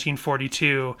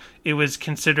 1742, it was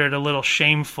considered a little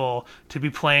shameful to be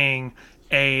playing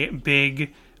a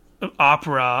big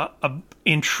opera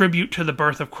in tribute to the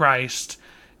birth of Christ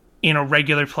in a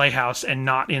regular playhouse and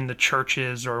not in the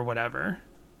churches or whatever.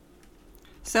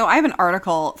 So I have an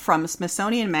article from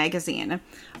Smithsonian Magazine,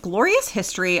 Glorious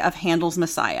History of Handel's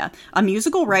Messiah, a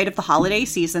musical rite of the holiday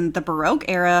season. The Baroque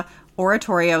era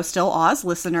oratorio still awes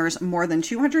listeners more than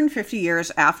 250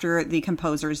 years after the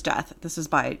composer's death. This is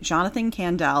by Jonathan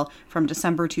Candell from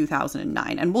December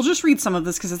 2009. And we'll just read some of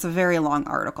this because it's a very long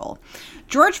article.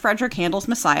 George Frederick Handel's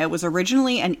Messiah was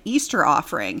originally an Easter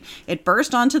offering. It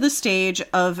burst onto the stage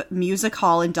of Music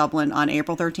Hall in Dublin on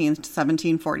April 13th,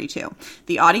 1742.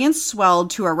 The audience swelled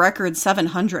to a record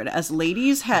 700 as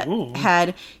ladies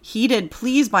had heeded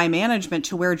pleas by management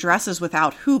to wear dresses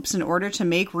without hoops in order to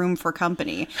make room for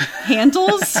company.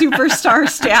 Handel's superstar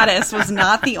status was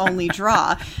not the only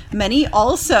draw. Many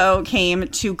also came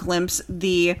to glimpse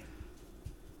the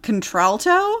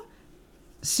contralto,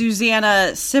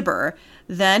 Susanna Cibber,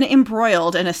 then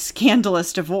embroiled in a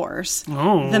scandalous divorce.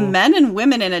 The men and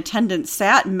women in attendance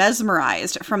sat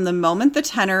mesmerized from the moment the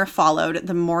tenor followed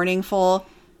the mournful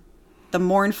the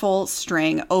mournful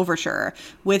string overture,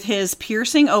 with his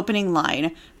piercing opening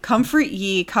line, comfort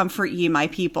ye, my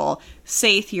people,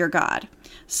 saith your God."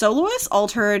 Soloists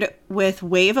altered with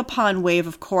wave upon wave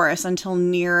of chorus until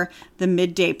near the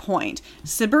midday point.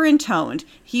 Cibber intoned,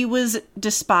 "He was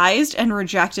despised and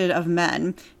rejected of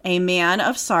men, a man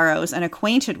of sorrows and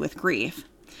acquainted with grief."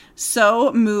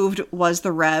 So moved was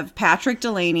the Rev. Patrick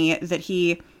Delaney that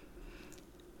he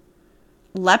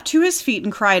leapt to his feet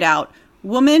and cried out,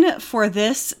 "Woman, for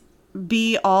this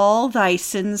be all thy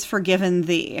sins forgiven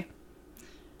thee."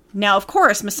 Now, of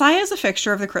course, Messiah is a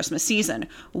fixture of the Christmas season.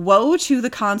 Woe to the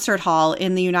concert hall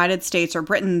in the United States or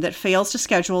Britain that fails to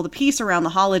schedule the piece around the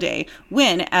holiday,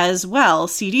 when, as well,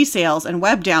 CD sales and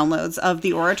web downloads of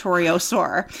the oratorio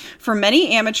soar. For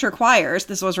many amateur choirs,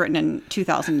 this was written in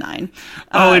 2009.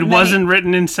 Wasn't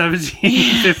written in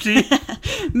 1750?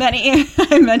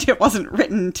 I meant it wasn't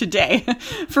written today.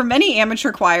 For many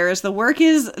amateur choirs, the work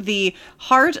is the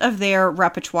heart of their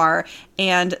repertoire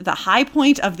and the high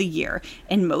point of the year.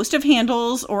 In most of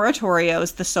Handel's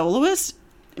oratorios, the soloists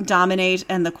dominate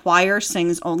and the choir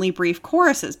sings only brief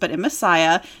choruses. But in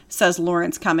Messiah, says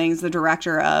Lawrence Cummings, the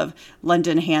director of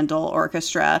London Handel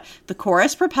Orchestra, the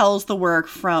chorus propels the work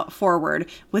forward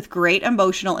with great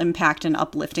emotional impact and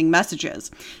uplifting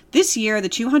messages. This year, the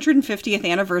 250th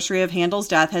anniversary of Handel's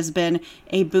death has been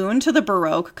a boon to the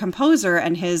Baroque composer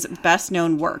and his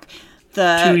best-known work.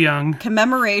 The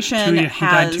commemoration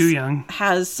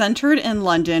has centered in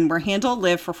London, where Handel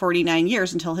lived for 49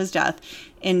 years until his death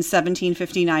in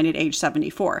 1759 at age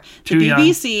 74. The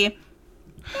BBC...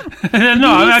 No,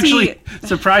 I'm actually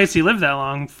surprised he lived that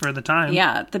long for the time.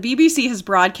 Yeah, the BBC has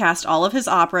broadcast all of his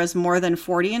operas, more than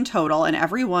 40 in total, and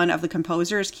every one of the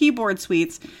composer's keyboard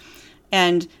suites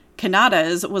and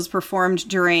canatas was performed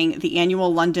during the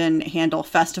annual London Handel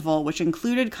Festival, which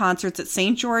included concerts at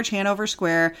St. George, Hanover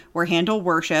Square, where Handel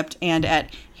worshipped, and at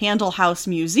Handel House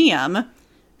Museum,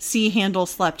 see Handel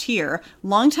Slept Here,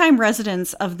 longtime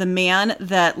residents of the man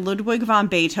that Ludwig van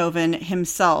Beethoven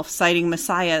himself, citing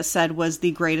Messiah, said was the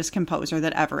greatest composer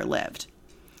that ever lived.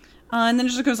 And then it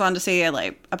just goes on to say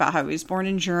about how he was born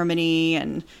in Germany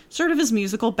and sort of his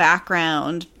musical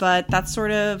background, but that's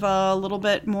sort of a little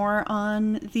bit more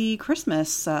on the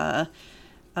Christmas side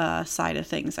of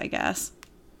things, I guess.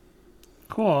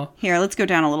 Cool. Here, let's go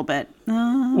down a little bit.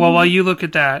 Well, while you look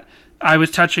at that, I was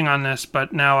touching on this,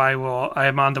 but now I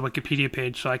am on the Wikipedia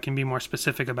page, so I can be more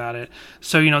specific about it.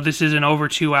 So, this is it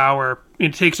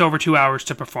takes over 2 hours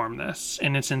to perform this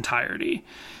in its entirety.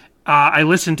 I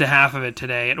listened to half of it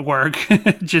today at work,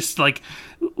 just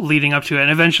leading up to it. And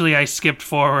eventually I skipped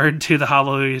forward to the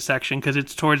Hallelujah section because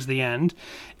it's towards the end.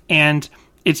 And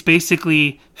it's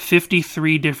basically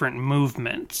 53 different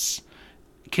movements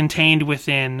contained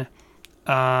within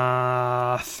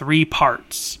 3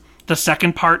 parts. The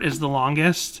second part is the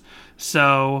longest.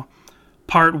 So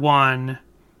part 1...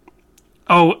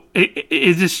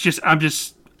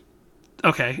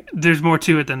 Okay, there's more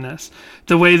to it than this.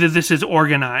 The way that this is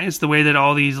organized, the way that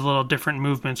all these little different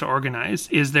movements are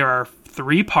organized, is there are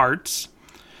 3 parts,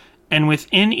 and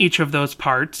within each of those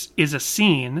parts is a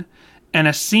scene, and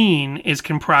a scene is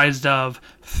comprised of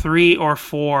 3 or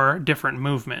 4 different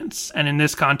movements. And in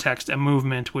this context, a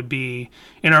movement would be,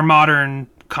 in our modern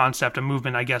concept, a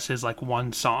movement, I guess, is like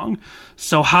one song.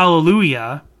 So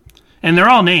Hallelujah, and they're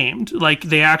all named,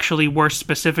 they actually were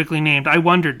specifically named. I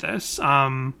wondered this.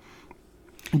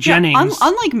 Jennings. Yeah,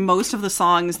 unlike most of the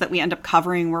songs that we end up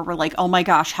covering where we're like, oh my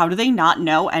gosh, how do they not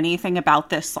know anything about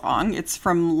this song? It's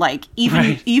from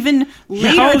even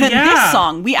later than this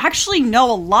song. We actually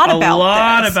know a lot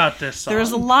about this song.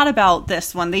 There's a lot about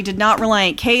this one. They did not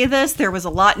Relient K this. There was a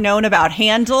lot known about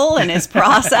Handel and his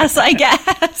process, I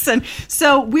guess. And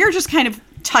so we're just kind of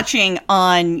touching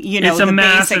on, the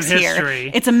basics history.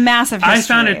 Here. It's a massive history.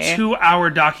 I found a 2-hour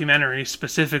documentary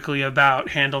specifically about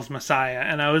Handel's Messiah,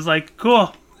 and I was like,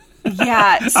 cool.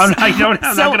 Yeah. I'm not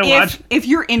going to watch. If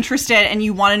you're interested and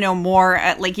you want to know more,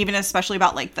 even especially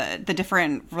about the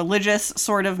different religious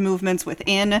sort of movements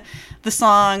within the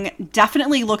song,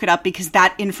 definitely look it up because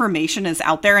that information is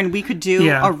out there, and we could do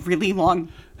a really long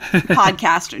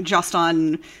podcast just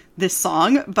on this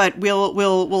song, but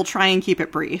we'll try and keep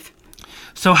it brief.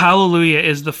 So Hallelujah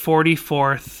is the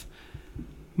 44th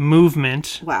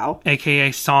movement,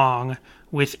 aka song,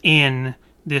 within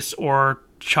this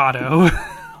orchado,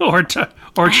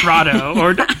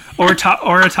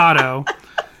 oratorio.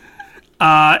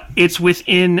 It's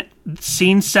within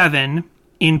scene 7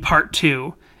 in part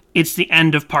 2. It's the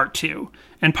end of part 2,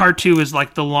 and part 2 is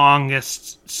the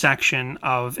longest section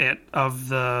of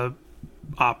the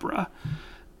opera.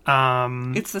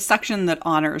 It's the section that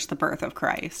honors the birth of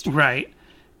Christ, right?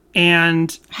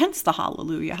 And hence the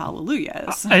hallelujah,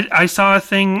 hallelujahs. I saw a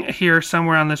thing here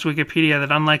somewhere on this Wikipedia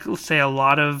that, unlike, let's say, a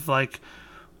lot of like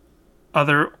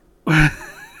other, I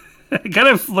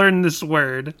gotta learn this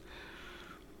word.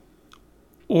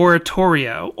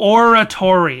 Oratorio.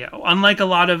 Unlike a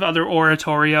lot of other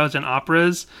oratorios and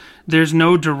operas, there's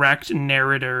no direct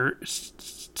narrator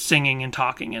singing and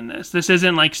talking in this. This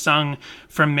isn't like sung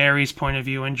from Mary's point of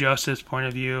view and Joseph's point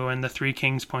of view and the three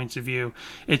kings' points of view.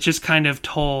 It's just kind of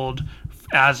told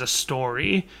as a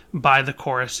story by the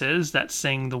choruses that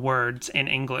sing the words in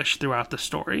English throughout the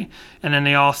story. And then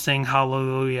they all sing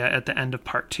hallelujah at the end of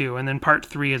part 2. And then part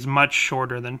 3 is much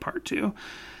shorter than part 2.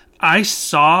 I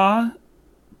saw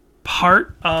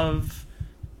part of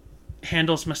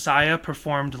Handel's Messiah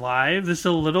performed live. This is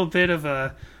a little bit of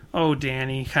a oh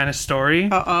Danny kind of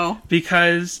story.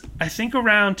 Because I think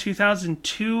around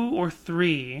 2002 or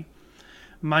 3,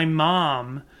 my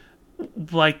mom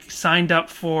like signed up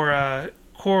for a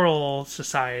choral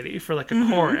society for like a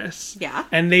chorus. Yeah.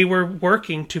 And they were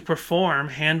working to perform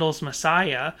Handel's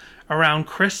around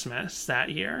Christmas that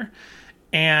year.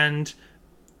 And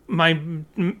my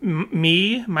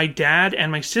dad,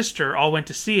 and my sister all went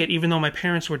to see it, even though my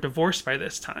parents were divorced by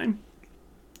this time.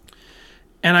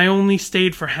 And I only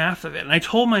stayed for half of it. And I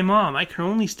told my mom I can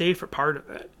only stay for part of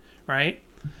it, right?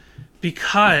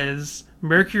 Because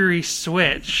Mercury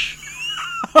Switch,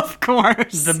 of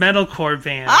course, the metalcore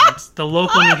band, the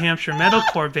local New Hampshire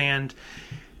metalcore band,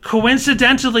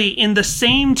 coincidentally in the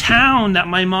same town that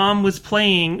my mom was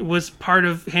playing, was part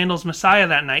of Handel's Messiah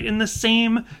that night. In the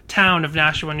same town of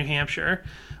Nashua, New Hampshire,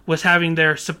 was having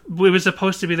it was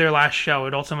supposed to be their last show.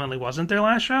 It ultimately wasn't their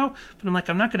last show, but I'm like,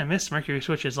 I'm not going to miss Mercury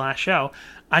Switch's last show.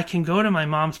 I can go to my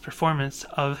mom's performance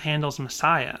of Handel's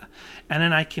Messiah, and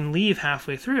then I can leave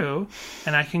halfway through,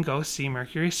 and I can go see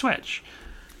Mercury Switch.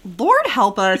 Lord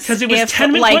help us because it was if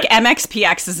 10 minutes, like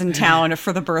MXPX is in town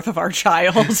for the birth of our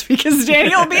child, because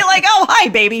Daniel will be like, oh, hi,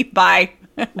 baby, bye.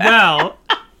 Well,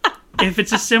 if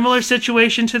it's a similar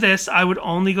situation to this, I would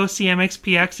only go see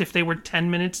MXPX if they were 10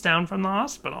 minutes down from the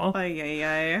hospital.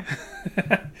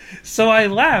 So I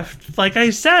left. Like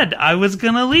I said, I was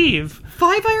going to leave.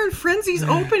 Five Iron Frenzy's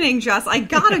opening, Jess. I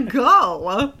gotta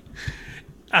go.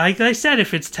 Like I said,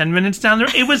 if it's 10 minutes down the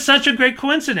road, it was such a great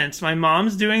coincidence. My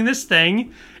mom's doing this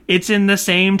thing. It's in the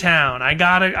same town. I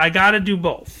gotta do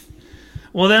both.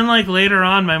 Well, then, like, later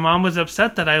on, my mom was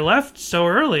upset that I left so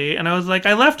early, and I was like,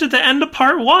 I left at the end of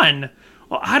part 1.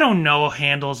 Well, I don't know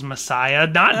Handel's Messiah.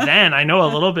 Not then. I know a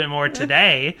little bit more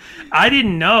today. I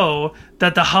didn't know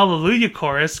that the Hallelujah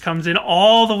chorus comes in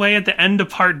all the way at the end of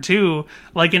part 2,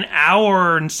 like an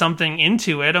hour and something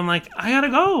into it. I'm like, I gotta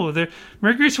go. The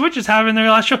Mercury Switch is having their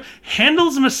last show.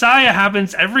 Handel's Messiah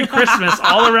happens every Christmas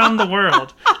all around the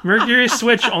world. Mercury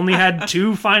Switch only had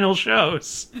 2 final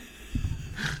shows.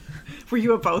 Were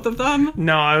you at both of them?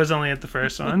 No, I was only at the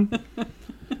first one.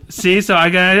 See, so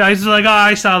I was like, oh,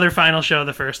 I saw their final show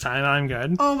the first time. I'm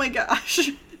good. Oh my gosh.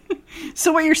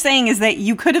 So what you're saying is that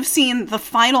you could have seen the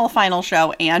final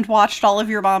show and watched all of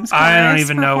your mom's chorus I don't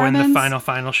even know when the performance?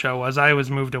 final show was. I was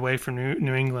moved away from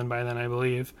New England by then, I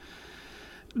believe.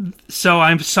 So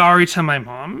I'm sorry to my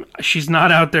mom. She's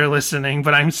not out there listening,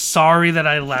 but I'm sorry that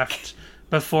I left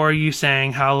before you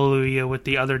sang Hallelujah with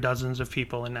the other dozens of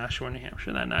people in Nashua, New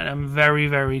Hampshire that night. I'm very,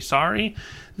 very sorry.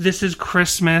 This is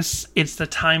Christmas. It's the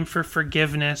time for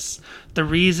forgiveness. The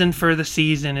reason for the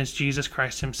season is Jesus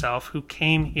Christ himself, who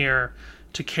came here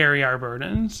to carry our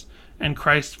burdens. And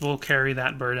Christ will carry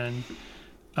that burden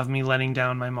of me letting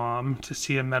down my mom to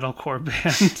see a metalcore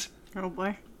band. Oh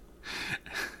boy.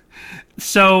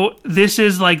 So this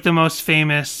is like the most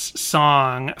famous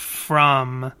song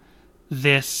from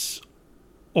this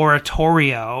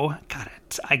oratorio.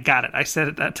 I got it. I said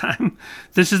it that time.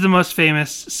 This is the most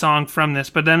famous song from this.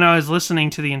 But then I was listening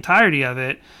to the entirety of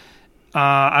it.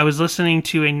 I was listening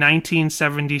to a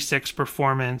 1976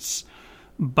 performance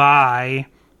by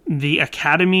the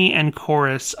Academy and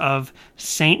Chorus of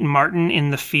St. Martin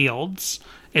in the Fields.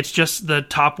 It's just the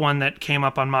top one that came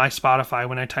up on my Spotify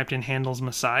when I typed in Handel's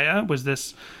Messiah, was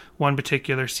this one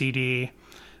particular CD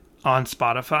on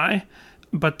Spotify.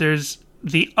 But there's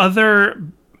the other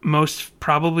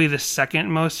probably the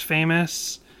second most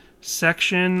famous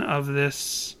section of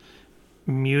this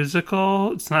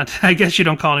musical. It's not, I guess you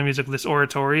don't call it a musical, this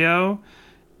oratorio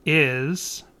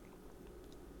is,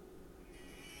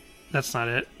 that's not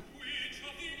it.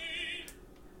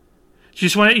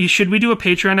 Should we do a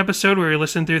Patreon episode where we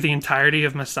listen through the entirety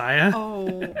of Messiah?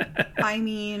 Oh, I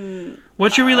mean,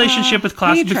 what's your relationship with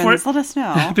classical? Patrons, let us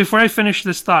know. Before I finish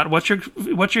this thought, what's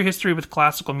your history with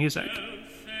classical music?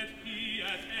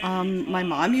 My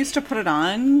mom used to put it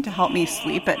on to help me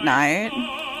sleep at night.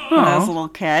 when I was a little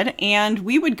kid. And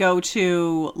we would go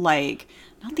to, like,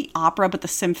 not the opera, but the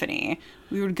symphony.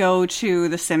 We would go to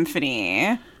the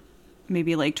symphony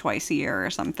maybe like twice a year or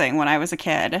something when I was a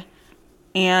kid.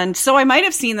 And so I might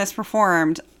have seen this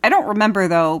performed. I don't remember,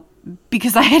 though,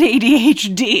 because I had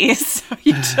ADHD. So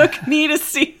you took me to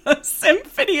see a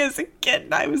symphony as a kid.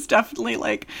 And I was definitely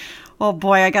like, oh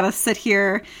boy, I got to sit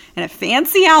here in a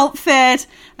fancy outfit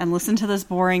and listen to this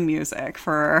boring music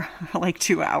for like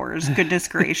 2 hours. Goodness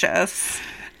gracious.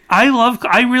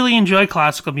 I really enjoy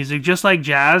classical music, just like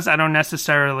jazz. I don't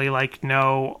necessarily like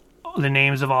know the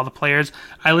names of all the players.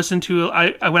 I listened to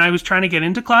when I was trying to get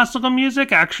into classical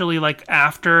music, actually, like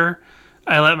after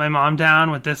I let my mom down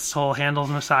with this whole Handel's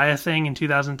Messiah thing in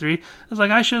 2003, I was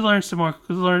like, I should learn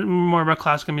more about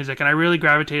classical music, and I really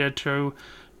gravitated to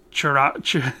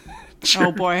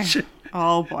Oh boy.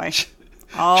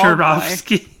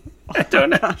 Tchaikovsky. I don't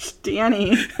know. Gosh,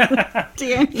 Danny.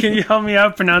 Danny. Can you help me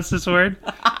out pronounce this word?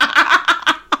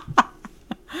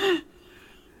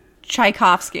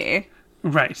 Tchaikovsky.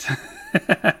 Right.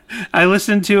 I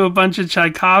listened to a bunch of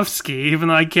Tchaikovsky, even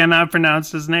though I cannot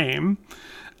pronounce his name.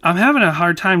 I'm having a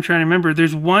hard time trying to remember.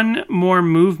 There's one more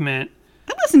movement.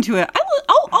 I listen to it.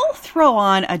 I'll throw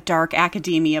on a Dark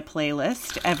Academia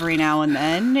playlist every now and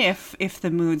then if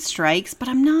the mood strikes, but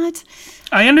I'm not.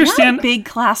 I understand. I'm not a big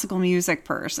classical music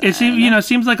person. It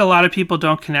seems like a lot of people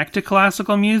don't connect to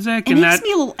classical music. It makes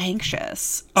me a little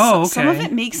anxious. Oh, okay. Some of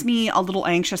it makes me a little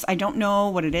anxious. I don't know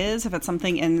what it is, if it's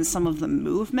something in some of the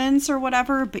movements or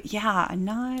whatever, but yeah, I'm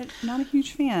not a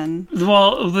huge fan.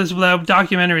 Well, that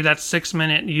documentary, that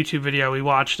 6-minute YouTube video we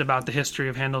watched about the history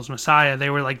of Handel's Messiah, they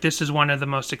were like, this is one of the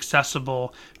most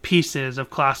accessible pieces of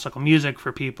classical music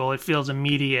for people. It feels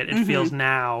immediate. It feels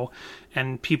now.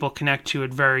 And people connect to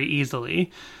it very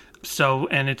easily. So,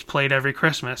 and it's played every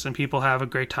Christmas, and people have a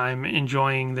great time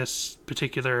enjoying this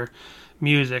particular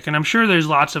music. And I'm sure there's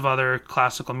lots of other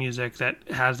classical music that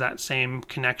has that same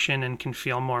connection and can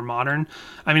feel more modern.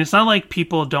 I mean, it's not like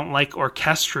people don't like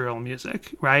orchestral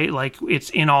music, right? Like, it's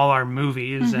in all our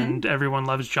movies, and everyone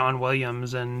loves John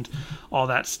Williams and all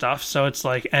that stuff. So it's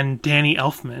like, and Danny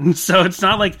Elfman. So it's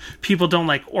not like people don't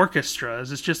like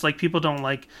orchestras. It's just like people don't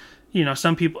like,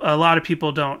 a lot of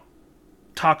people don't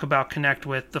connect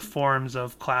with the forms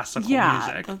of classical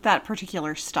music. Yeah, that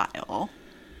particular style.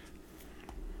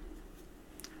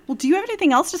 Well, do you have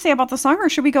anything else to say about the song, or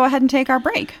should we go ahead and take our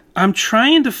break? I'm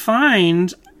trying to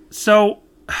find... So,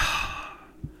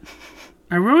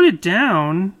 I wrote it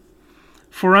down.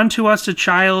 For unto us a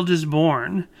child is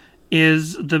born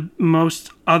is the most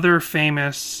other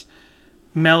famous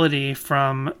melody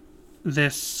from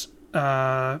this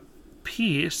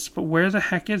piece, but where the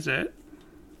heck is it?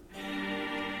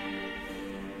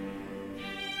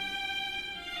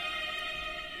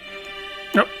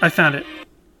 Nope, I found it.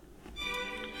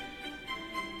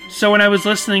 So when I was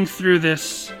listening through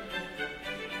this...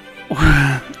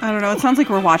 I don't know, it sounds like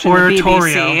we're watching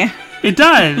oratorio. The BBC. It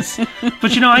does.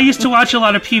 But I used to watch a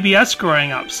lot of PBS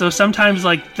growing up, so sometimes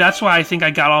that's why I think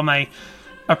I got all my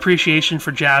appreciation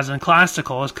for jazz and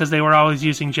classical, is because they were always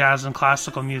using jazz and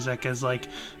classical music as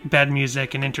bed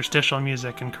music and interstitial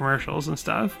music and commercials and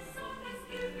stuff.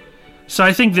 So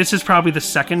I think this is probably the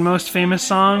second most famous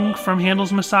song from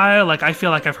Handel's Messiah. I feel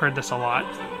like I've heard this a lot.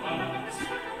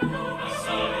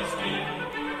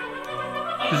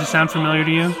 Does it sound familiar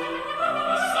to you?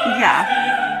 Yeah.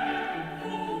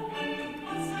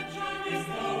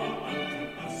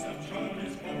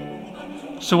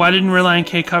 So why didn't Relient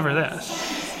K cover this?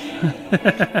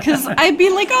 Because I'd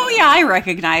be like, oh yeah, I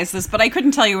recognize this, but I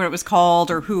couldn't tell you what it was called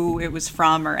or who it was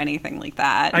from or anything like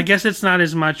that. I guess it's not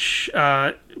as much,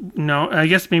 no, I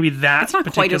guess maybe that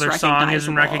particular song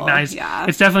isn't recognized. Yeah.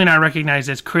 It's definitely not recognized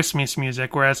as Christmas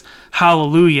music, whereas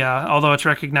Hallelujah, although it's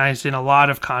recognized in a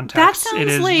lot of contexts, it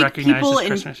is recognized as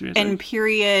Christmas music. In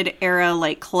period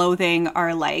era clothing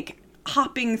are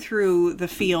hopping through the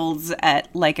fields at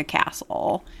a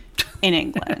castle. In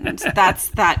England. That's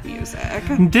that music.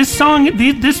 This song,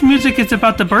 this music is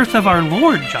about the birth of our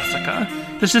Lord, Jessica.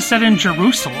 This is set in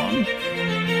Jerusalem.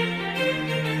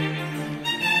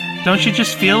 Don't you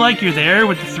just feel like you're there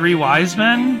with the three wise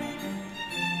men?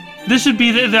 This would be,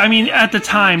 at the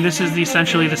time, this is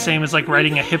essentially the same as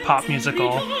writing a hip-hop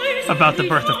musical about the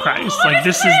birth of Christ.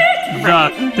 This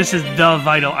is the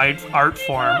vital art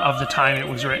form of the time it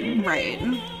was written. Right.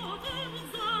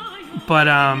 But,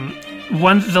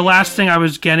 the last thing I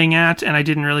was getting at, and I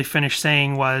didn't really finish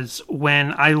saying, was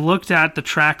when I looked at the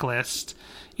track list,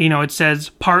 it says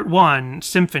part 1,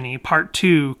 symphony, part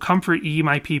 2, comfort ye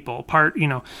my people,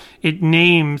 it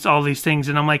names all these things.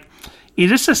 And I'm like, is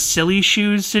this a silly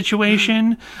shoes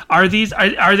situation? Are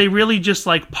they really just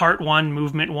like part 1,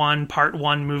 movement 1, part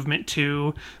 1, movement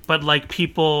 2, but like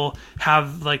people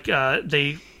have like,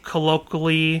 they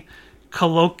colloquially,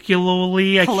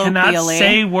 I cannot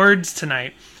say words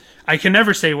tonight. I can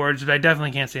never say words, but I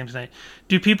definitely can't say them tonight.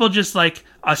 Do people just like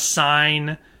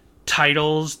assign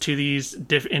titles to these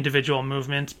individual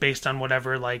movements based on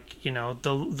whatever, like,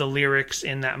 the lyrics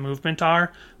in that movement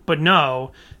are? But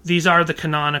no, these are the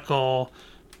canonical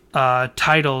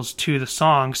titles to the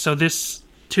song.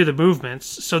 To the movements.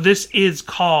 So this is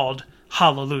called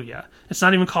Hallelujah. It's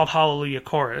not even called Hallelujah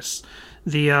Chorus.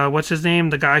 The what's his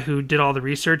name? The guy who did all the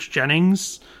research,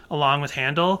 Jennings, along with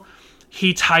Handel,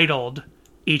 he titled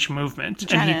each movement.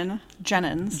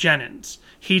 Jennings.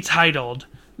 He titled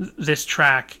this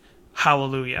track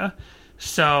Hallelujah.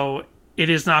 So it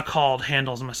is not called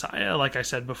Handel's Messiah, like I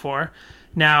said before.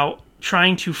 Now,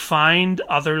 trying to find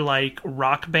other like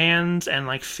rock bands and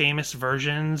like famous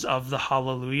versions of the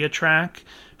Hallelujah track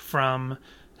from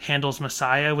Handel's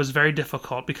Messiah was very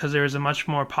difficult, because there is a much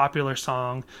more popular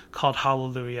song called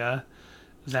Hallelujah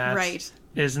that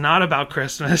is not about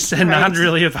Christmas and not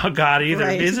really about God either.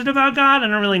 Is it about God? I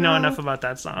don't really know enough about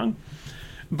that song.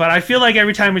 But I feel like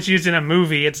every time it's used in a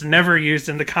movie, it's never used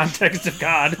in the context of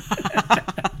God.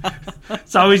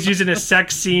 It's always used in a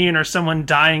sex scene or someone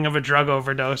dying of a drug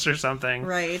overdose or something.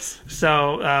 Right.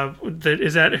 So,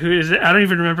 is that who is it? I don't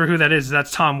even remember who that is.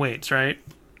 That's Tom Waits, right?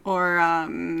 Or,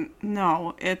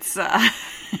 no, it's,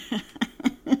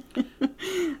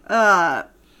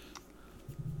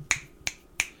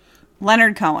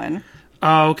 Leonard Cohen.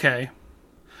 Oh, okay.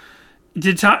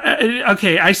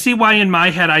 Okay, I see why in my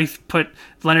head I put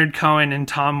Leonard Cohen and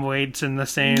Tom Waits in the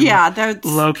same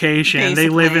location. They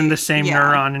live in the same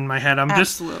neuron in my head. I'm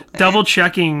just double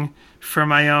checking for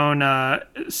my own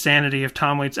sanity if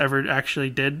Tom Waits ever actually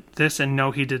did this, and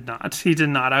no, he did not. He did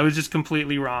not. I was just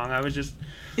completely wrong.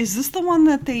 Is this the one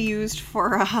that they used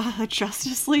for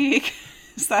Justice League?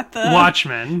 Is that the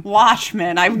Watchmen?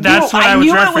 I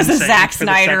knew it was a Zack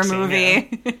Snyder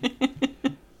movie.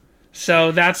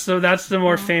 So that's the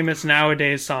more famous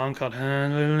nowadays song called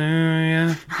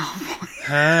Hallelujah.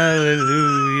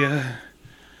 Hallelujah.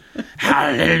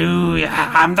 Hallelujah.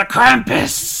 I'm the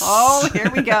Krampus. Oh, here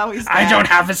we go. I don't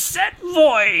have a set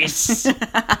voice.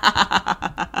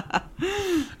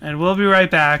 And we'll be right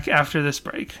back after this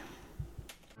break.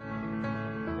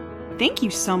 Thank you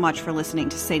so much for listening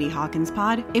to Sadie Hawkins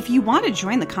Pod. If you want to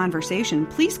join the conversation,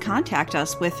 please contact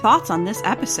us with thoughts on this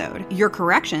episode, your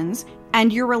corrections,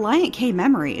 and your Reliant K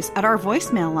memories at our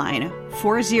voicemail line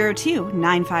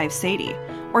 402-95-SADIE,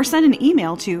 or send an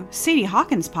email to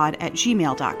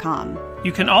sadiehawkinspod@gmail.com.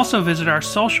 You can also visit our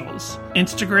socials.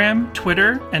 Instagram,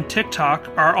 Twitter, and TikTok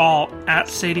are all at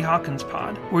Sadie Hawkins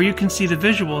Pod, where you can see the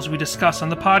visuals we discuss on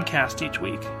the podcast each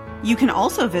week. You can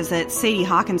also visit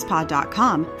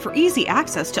sadiehawkinspod.com for easy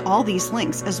access to all these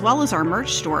links, as well as our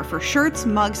merch store for shirts,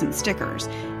 mugs, and stickers.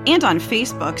 And on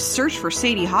Facebook, search for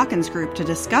Sadie Hawkins Group to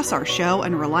discuss our show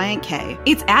and Reliant K.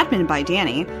 It's admin by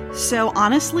Danny, so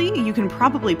honestly, you can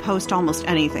probably post almost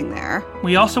anything there.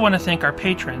 We also want to thank our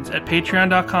patrons at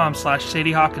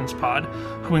patreon.com/SadieHawkinsPod,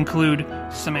 who include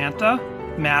Samantha,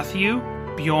 Matthew,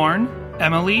 Bjorn,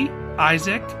 Emily,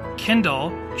 Isaac,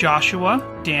 Kendall, Joshua,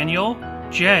 Daniel,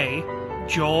 Jay,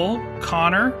 Joel,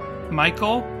 Connor,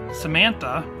 Michael,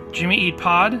 Samantha, Jimmy Eat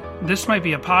Pod, This Might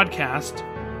Be a Podcast,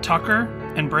 Tucker,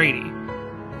 and Brady.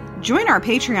 Join our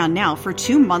Patreon now for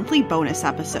 2 monthly bonus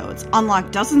episodes.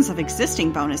 Unlock dozens of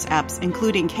existing bonus eps,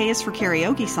 including K is for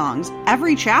Karaoke songs,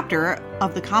 every chapter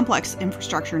of the complex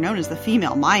infrastructure known as the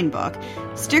Female Mind Book,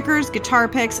 stickers, guitar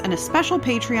picks, and a special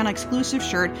Patreon exclusive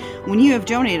shirt when you have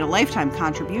donated a lifetime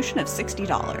contribution of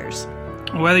 $60.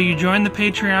 Whether you join the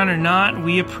Patreon or not,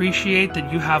 we appreciate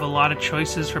that you have a lot of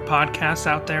choices for podcasts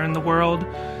out there in the world,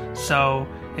 so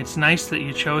it's nice that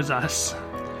you chose us.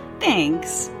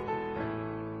 Thanks.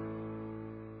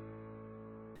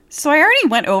 So I already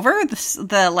went over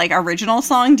the original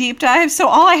song deep dive, so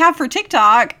all I have for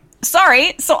TikTok, all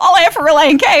I have for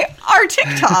Reliant K are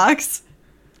TikToks.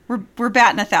 We're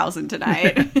batting 1,000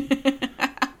 tonight.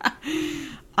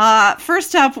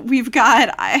 First up, we've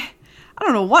got, I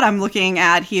don't know what I'm looking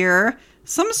at here.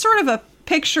 Some sort of a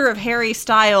picture of Harry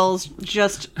Styles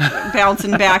just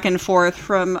bouncing back and forth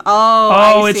from,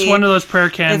 I see. It's one of those prayer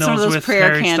candles. It's one of those with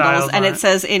prayer Harry candles, Styles and it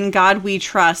says, "In God We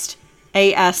Trust,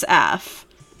 ASF."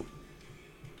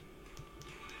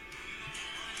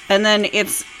 And then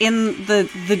it's in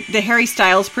the Harry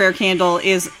Styles prayer candle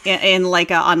is in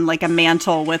on a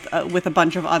mantle with a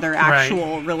bunch of other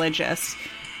actual religious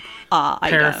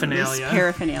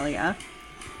paraphernalia.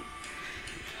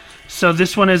 So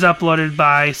this one is uploaded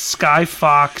by Sky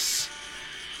Fox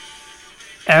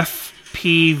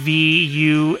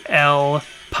FPVUL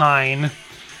Pine,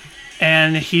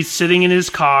 and he's sitting in his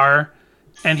car,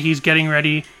 and he's getting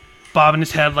ready, bobbing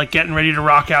his head, like getting ready to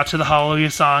rock out to the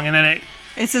Hallelujah song, and then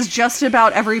it says just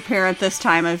about every parent this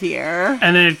time of year.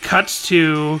 And then it cuts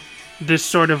to this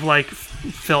sort of like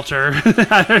filter.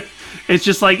 It's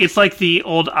just like the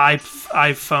old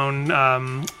iPhone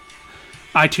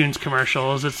iTunes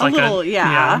commercials. It's like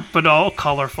but all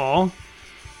colorful.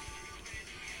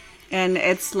 And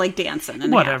it's like dancing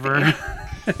and whatever.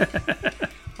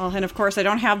 Well, and of course I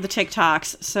don't have the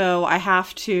TikToks, so I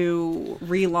have to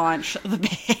relaunch the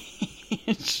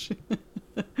page.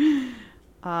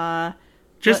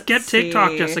 Just get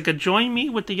TikTok, Jessica. Join me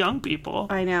with the young people.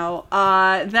 I know.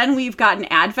 Then we've got an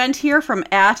advent here from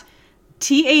at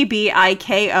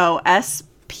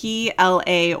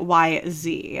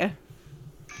TABIKOSPLAYZ.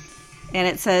 And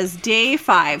it says, Day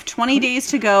 5, 20 days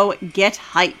to go, get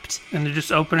hyped. And they're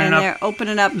just opening up. They're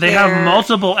opening up They have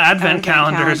multiple advent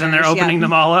calendars, and they're opening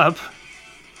them all up.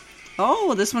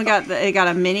 Oh, this one got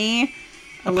a mini...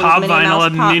 A pop vinyl,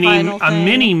 a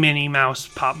mini Minnie Mouse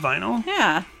pop vinyl.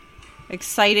 Yeah.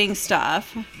 Exciting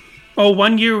stuff. Oh,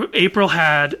 one year April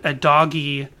had a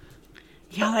doggy.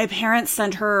 Yeah, my parents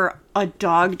sent her a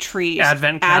dog treat.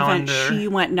 Advent calendar. She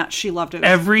went nuts. She loved it.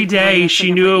 Every day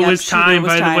she knew it was time.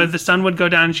 By the way, the sun would go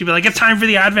down and she'd be like, it's time for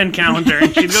the Advent calendar.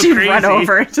 And she'd go crazy. Run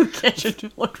over to the kitchen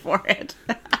to look for it.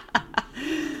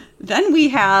 Then we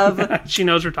have... She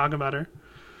knows we're talking about her.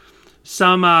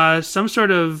 Some sort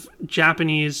of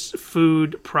Japanese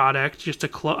food product, just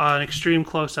an extreme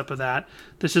close-up of that.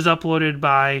 This is uploaded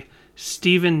by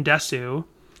Steven Desu,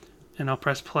 and I'll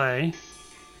press play.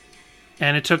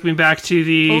 And it took me back to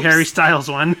the Harry Styles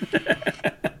one.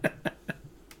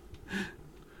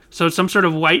 So it's some sort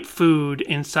of white food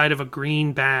inside of a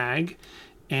green bag.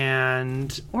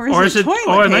 And or is it toilet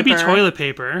paper? It might be toilet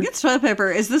paper. It's toilet paper.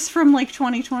 Is this from like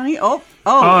 2020? Oh,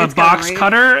 a box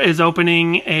cutter is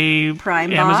opening a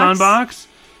Prime Amazon box.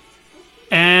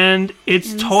 And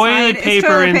it's toilet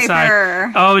paper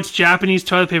inside. Oh, it's Japanese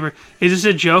toilet paper. Is this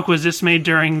a joke? Was this made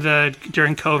during COVID?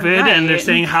 Right. And they're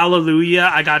saying, hallelujah,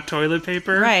 I got toilet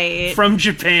paper from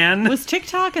Japan. Was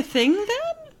TikTok a thing then?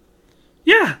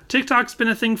 Yeah, TikTok's been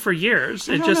a thing for years.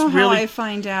 I don't know how I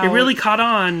find out. It really caught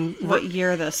on. What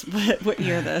year this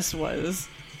was?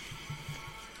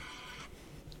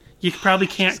 You probably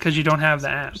can't because you don't have the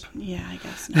app. Yeah, I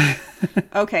guess not.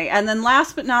 Okay, and then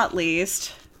last but not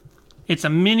least, it's a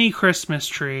mini Christmas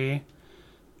tree,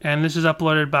 and this is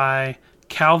uploaded by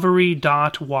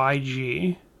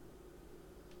Calvary.yg.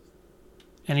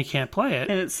 And he can't play it.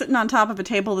 And it's sitting on top of a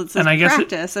table that says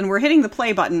practice, and we're hitting the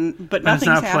play button, but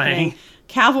nothing's happening.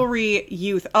 Cavalry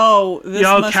Youth. Oh, this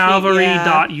must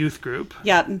Calvary.youth group.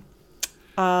 Yeah.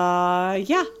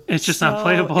 Yeah. It's just not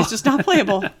playable. It's just not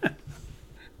playable.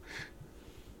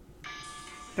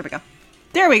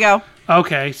 There we go.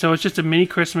 Okay, so it's just a mini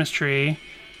Christmas tree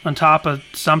on top of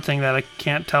something that I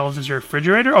can't tell if it's a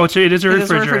refrigerator. Oh, it is a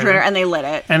refrigerator. And they lit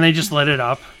it. And they just lit it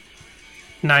up.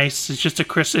 Nice. It's just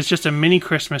a mini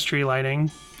Christmas tree lighting.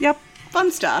 Yep.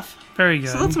 Fun stuff. Very good.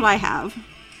 So that's what I have.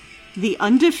 The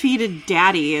Undefeated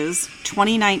Daddies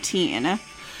 2019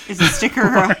 is a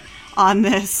sticker on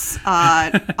this. Is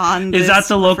that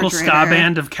the local ska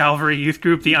band of Calvary Youth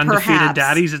Group, the Undefeated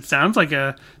Daddies? It sounds like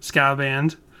a ska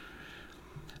band.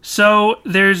 So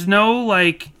there's no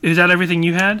is that everything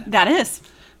you had? That is.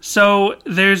 So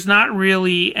there's not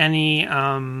really any.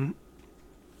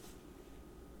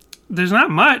 There's not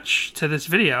much to this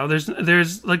video.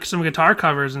 There's like some guitar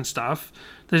covers and stuff.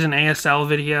 There's an ASL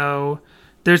video.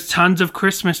 There's tons of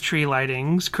Christmas tree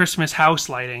lightings, Christmas house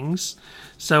lightings.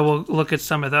 So we'll look at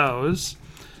some of those.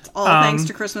 It's all thanks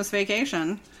to Christmas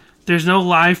Vacation. There's no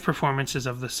live performances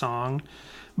of the song.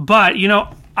 But,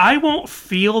 I won't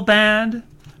feel bad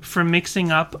for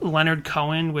mixing up Leonard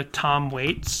Cohen with Tom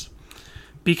Waits.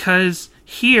 Because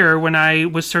here, when I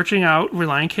was searching out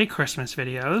Relient K Christmas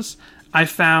videos, I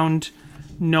found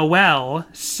Noel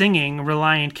singing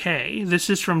Relient K. This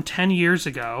is from 10 years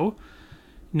ago.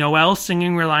 Noel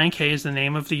singing Relient K is the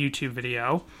name of the YouTube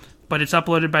video, but it's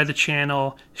uploaded by the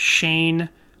channel Shane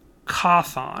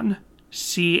Cawthon,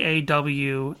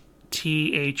 Cawthon.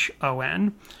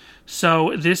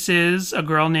 So this is a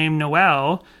girl named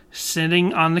Noel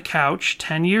sitting on the couch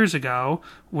 10 years ago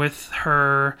with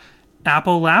her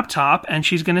Apple laptop, and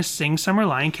she's going to sing some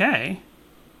Relient K.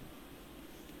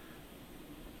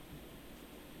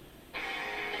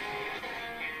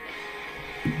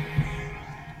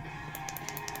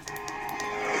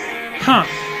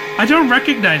 I don't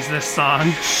recognize this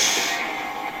song.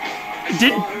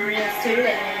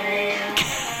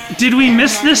 Did we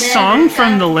miss this song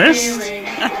from the list?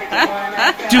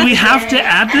 Do we have to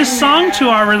add this song to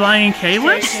our Relient K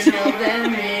list?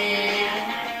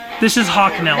 This is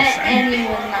Hawk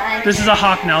Nelson. This is a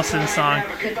Hawk Nelson song.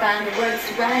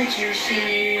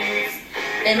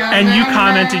 And you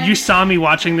commented, you saw me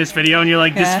watching this video, and you're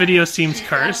like, this video seems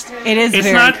cursed. It is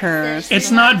very cursed.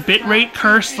 It's not bitrate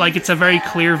cursed, like it's a very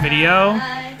clear video.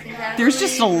 There's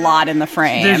just a lot in the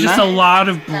frame. There's just a lot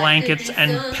of blankets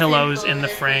and pillows in the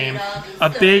frame. A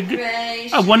big,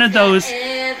 one of those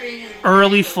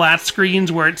early flat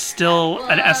screens where it's still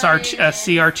a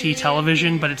CRT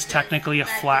television, but it's technically a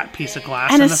flat piece of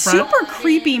glass and in the front. And a super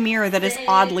creepy mirror that is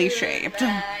oddly shaped.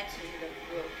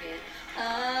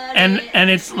 And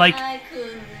it's like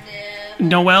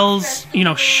Noelle's,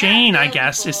 Shane, I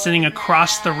guess, is sitting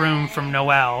across the room from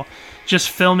Noelle, just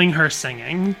filming her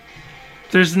singing.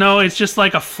 It's just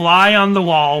like a fly on the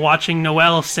wall watching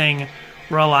Noelle sing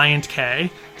Relient K.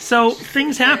 So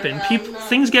things happen.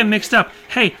 Things get mixed up.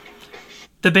 Hey,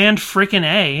 the band Frickin'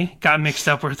 A got mixed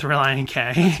up with Relient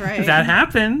K. That's right. That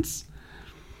happens.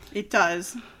 It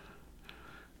does.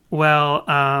 Well,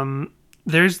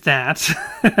 there's that.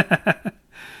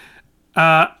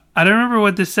 I don't remember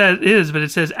what this is, but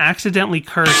it says accidentally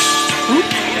cursed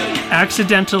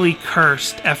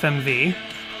FMV.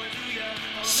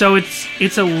 So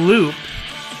it's a loop.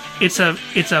 It's a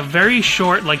very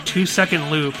short, like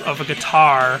 2-second loop of a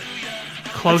guitar,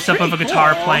 close up of a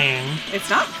guitar playing. It's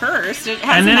not cursed. It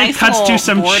has and then a nice it cuts to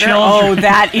some border. children. Oh,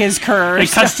 that is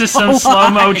cursed. It cuts to some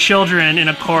slow-mo children in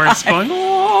a chorus going,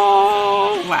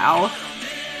 "Oh, wow."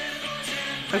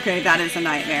 Okay, that is a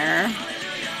nightmare.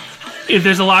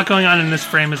 There's a lot going on in this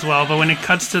frame as well, but when it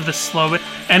cuts to the slow,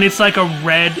 and it's like a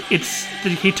red.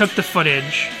 He took the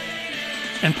footage.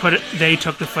 They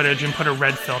took the footage and put a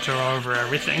red filter all over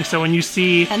everything. So when you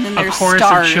see a chorus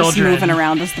of children moving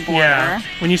around as the border,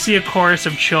 when you see a chorus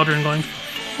of children going,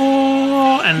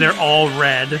 "Oh," and they're all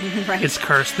red, right. It's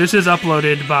cursed. This is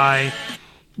uploaded by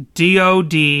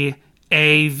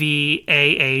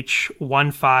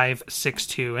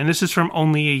DODAVAH1562, and this is from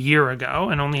only a year ago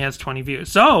and only has 20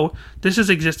 views. So this has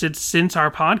existed since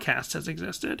our podcast has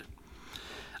existed.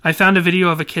 I found a video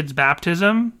of a kid's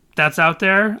baptism. That's out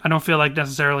there. I don't feel like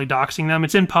necessarily doxing them.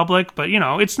 It's in public, but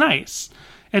it's nice.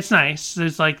 It's nice.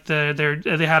 There's like they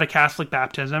had a Catholic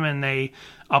baptism, and they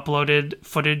uploaded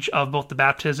footage of both the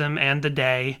baptism and the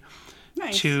day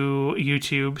to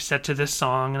YouTube set to this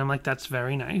song, and I'm like, that's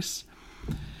very nice.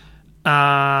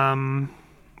 So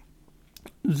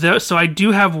I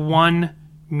do have one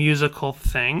musical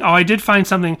thing. Oh, I did find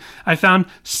something. I found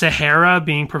Sahara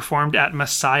being performed at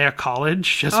Messiah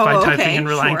College just by typing in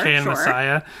Relient K and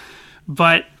Messiah.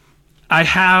 But I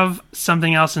have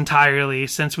something else entirely,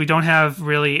 since we don't have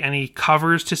really any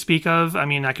covers to speak of. I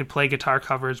mean, I could play guitar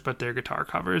covers, but they're guitar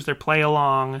covers. They're play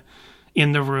along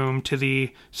in the room to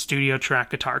the studio track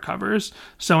guitar covers.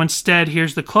 So instead,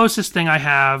 here's the closest thing I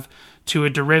have to a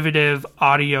derivative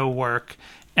audio work.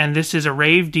 And this is a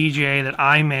rave DJ that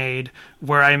I made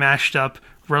where I mashed up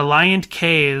Relient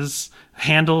K's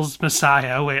Handel's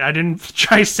Messiah. Wait, I didn't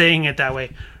try saying it that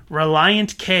way.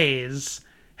 Relient K's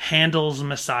Handel's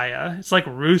Messiah. It's like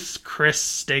Ruth's Chris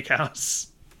Steakhouse.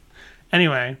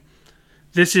 Anyway,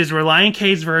 this is Relient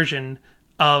K's version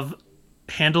of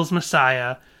Handel's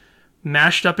Messiah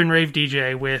mashed up in rave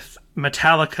DJ with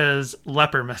Metallica's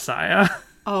Leper Messiah.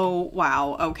 Oh,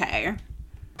 wow. Okay.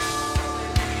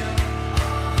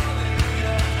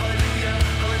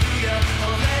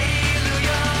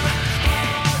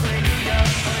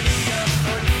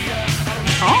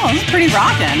 Oh, it's pretty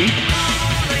rockin'.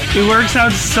 It works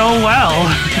out so well.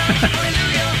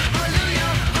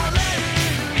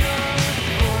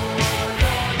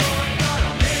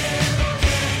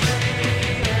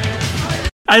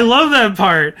 I love that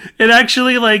part. It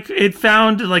actually, it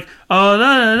found, oh, da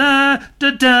da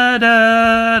da da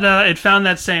da da. It found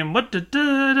that same, what da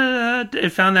da da.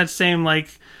 It found that same,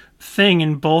 thing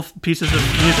in both pieces of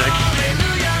music.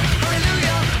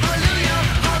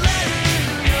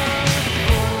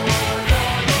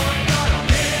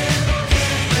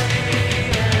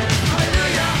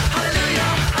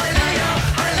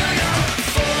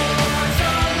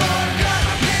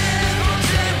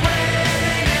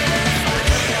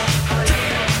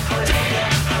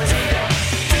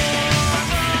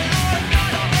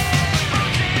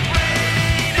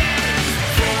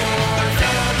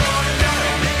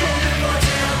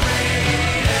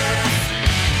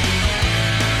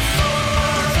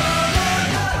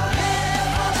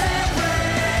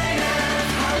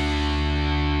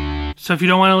 So if you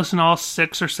don't want to listen to all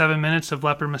 6 or 7 minutes of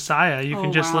Leper Messiah, you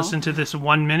can just wow. listen to this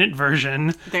 1-minute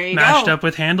version There you mashed go. up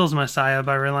with Handel's Messiah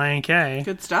by Relient K.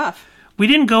 Good stuff. We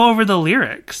didn't go over the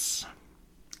lyrics.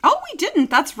 Oh, we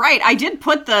didn't. That's right. I did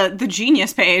put the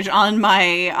Genius page on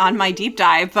my deep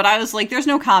dive, but I was like, there's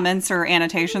no comments or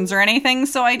annotations or anything,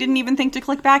 so I didn't even think to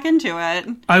click back into it.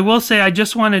 I will say I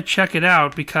just want to check it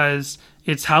out because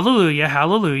it's hallelujah,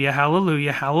 hallelujah,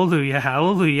 hallelujah, hallelujah,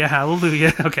 hallelujah,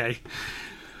 hallelujah. Okay.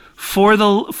 For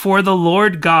the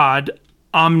Lord God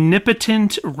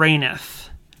omnipotent reigneth.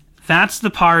 That's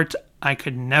the part I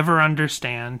could never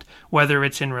understand, whether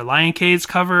it's in Relient K's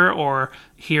cover or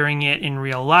hearing it in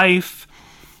real life.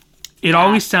 It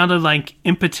always sounded like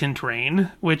impotent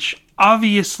reign, which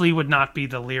obviously would not be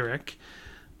the lyric.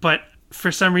 But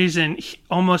for some reason,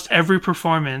 almost every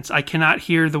performance, I cannot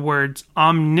hear the words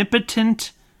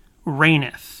omnipotent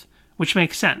reigneth, which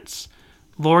makes sense.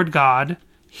 Lord God,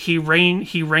 He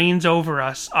reigns over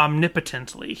us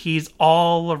omnipotently. He's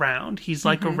all around. He's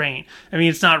like a rain. I mean,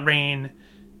 it's not rain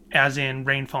as in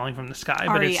rain falling from the sky,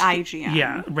 but it's R-E-I-G-N.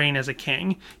 yeah, reign as a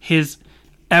king. His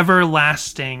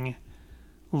everlasting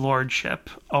lordship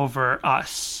over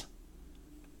us,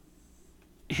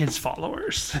 his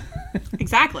followers.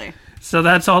 Exactly. So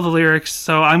that's all the lyrics.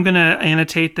 So I'm going to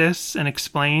annotate this and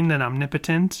explain that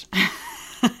omnipotent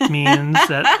means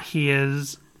that he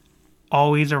is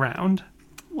always around.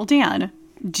 Well, Dan,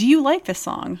 do you like this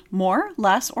song? More,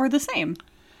 less, or the same?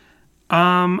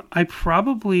 I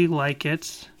probably like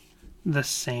it the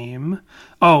same.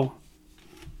 Oh,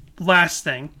 last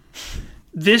thing.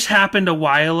 This happened a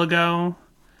while ago,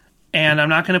 and I'm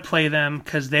not going to play them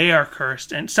because they are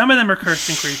cursed, and some of them are cursed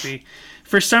and creepy.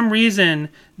 For some reason,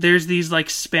 there's these like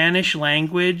Spanish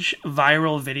language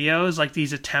viral videos, like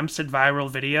these attempts at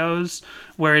viral videos,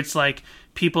 where it's like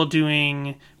people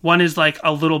doing, one is like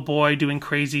a little boy doing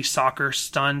crazy soccer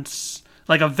stunts,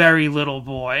 like a very little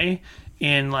boy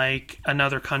in like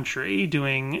another country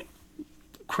doing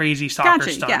crazy soccer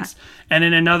Gotcha, stunts. yeah. And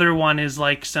then another one is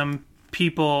like some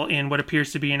people in what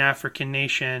appears to be an African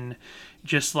nation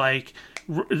just like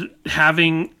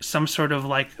having some sort of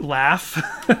like laugh.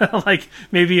 Like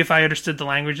maybe if I understood the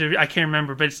language, I can't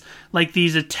remember, but it's like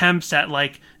these attempts at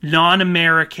like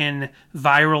non-American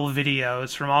viral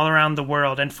videos from all around the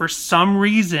world. And for some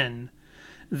reason,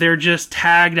 they're just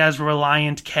tagged as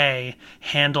Relient K,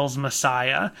 Handel's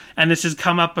Messiah. And this has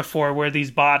come up before where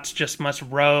these bots just must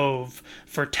rove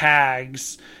for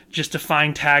tags just to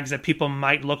find tags that people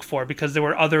might look for, because there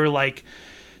were other like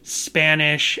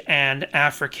Spanish and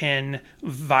African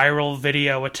viral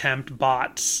video attempt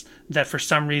bots that for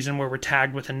some reason were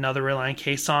tagged with another Relient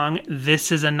K song.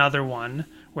 This is another one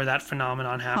where that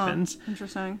phenomenon happens.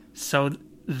 Interesting. So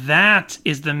that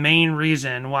is the main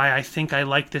reason why I think I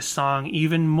like this song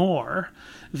even more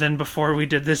than before we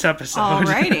did this episode.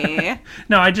 Alrighty.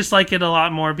 No, I just like it a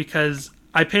lot more because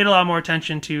I paid a lot more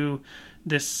attention to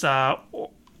this I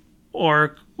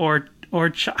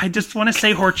just want to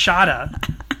say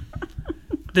horchata.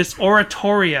 This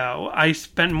oratorio. I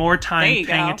spent more time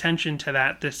paying attention to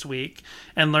that this week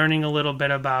and learning a little bit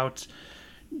about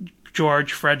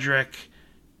George Frederick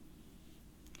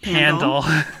Handel.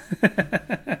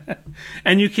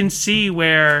 And you can see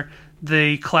where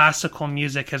the classical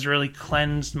music has really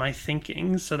cleansed my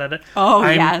thinking, so that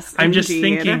I'm just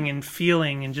thinking and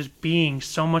feeling and just being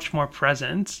so much more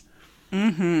present.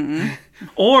 Mm-hmm.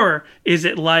 Or is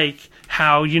it like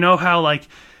how, you know how like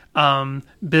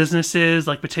businesses,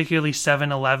 like particularly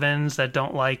 7-Elevens that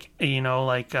don't like, you know,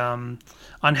 like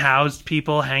unhoused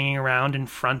people hanging around in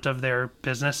front of their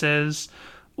businesses,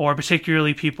 or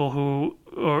particularly people who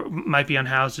might be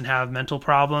unhoused and have mental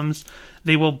problems,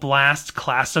 they will blast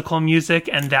classical music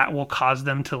and that will cause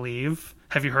them to leave.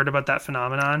 Have you heard about that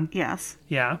phenomenon? Yes.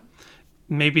 Yeah.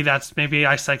 Maybe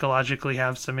I psychologically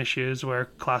have some issues where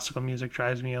classical music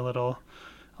drives me a little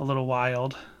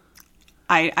wild.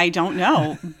 I don't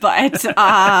know, but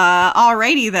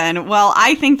alrighty then. Well,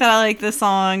 I think that I like this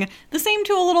song the same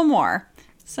to a little more.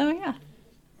 So yeah.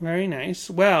 Very nice.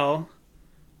 Well,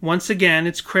 once again,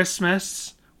 it's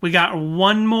Christmas. We got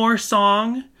one more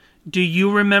song. Do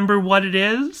you remember what it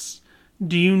is?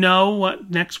 Do you know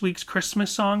what next week's Christmas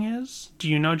song is? Do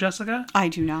you know, Jessica? I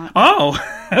do not. Oh,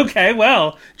 okay.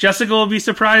 Well, Jessica will be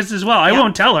surprised as well. I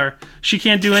won't tell her. She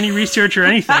can't do any research or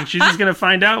anything. She's just going to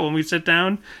find out when we sit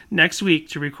down next week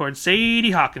to record Sadie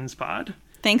Hawkins Pod.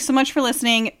 Thanks so much for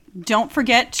listening. Don't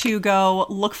forget to go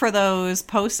look for those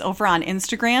posts over on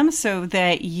Instagram so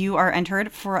that you are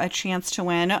entered for a chance to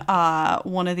win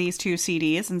one of these 2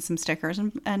 CDs and some stickers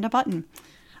and a button.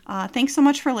 Thanks so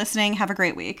much for listening. Have a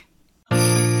great week.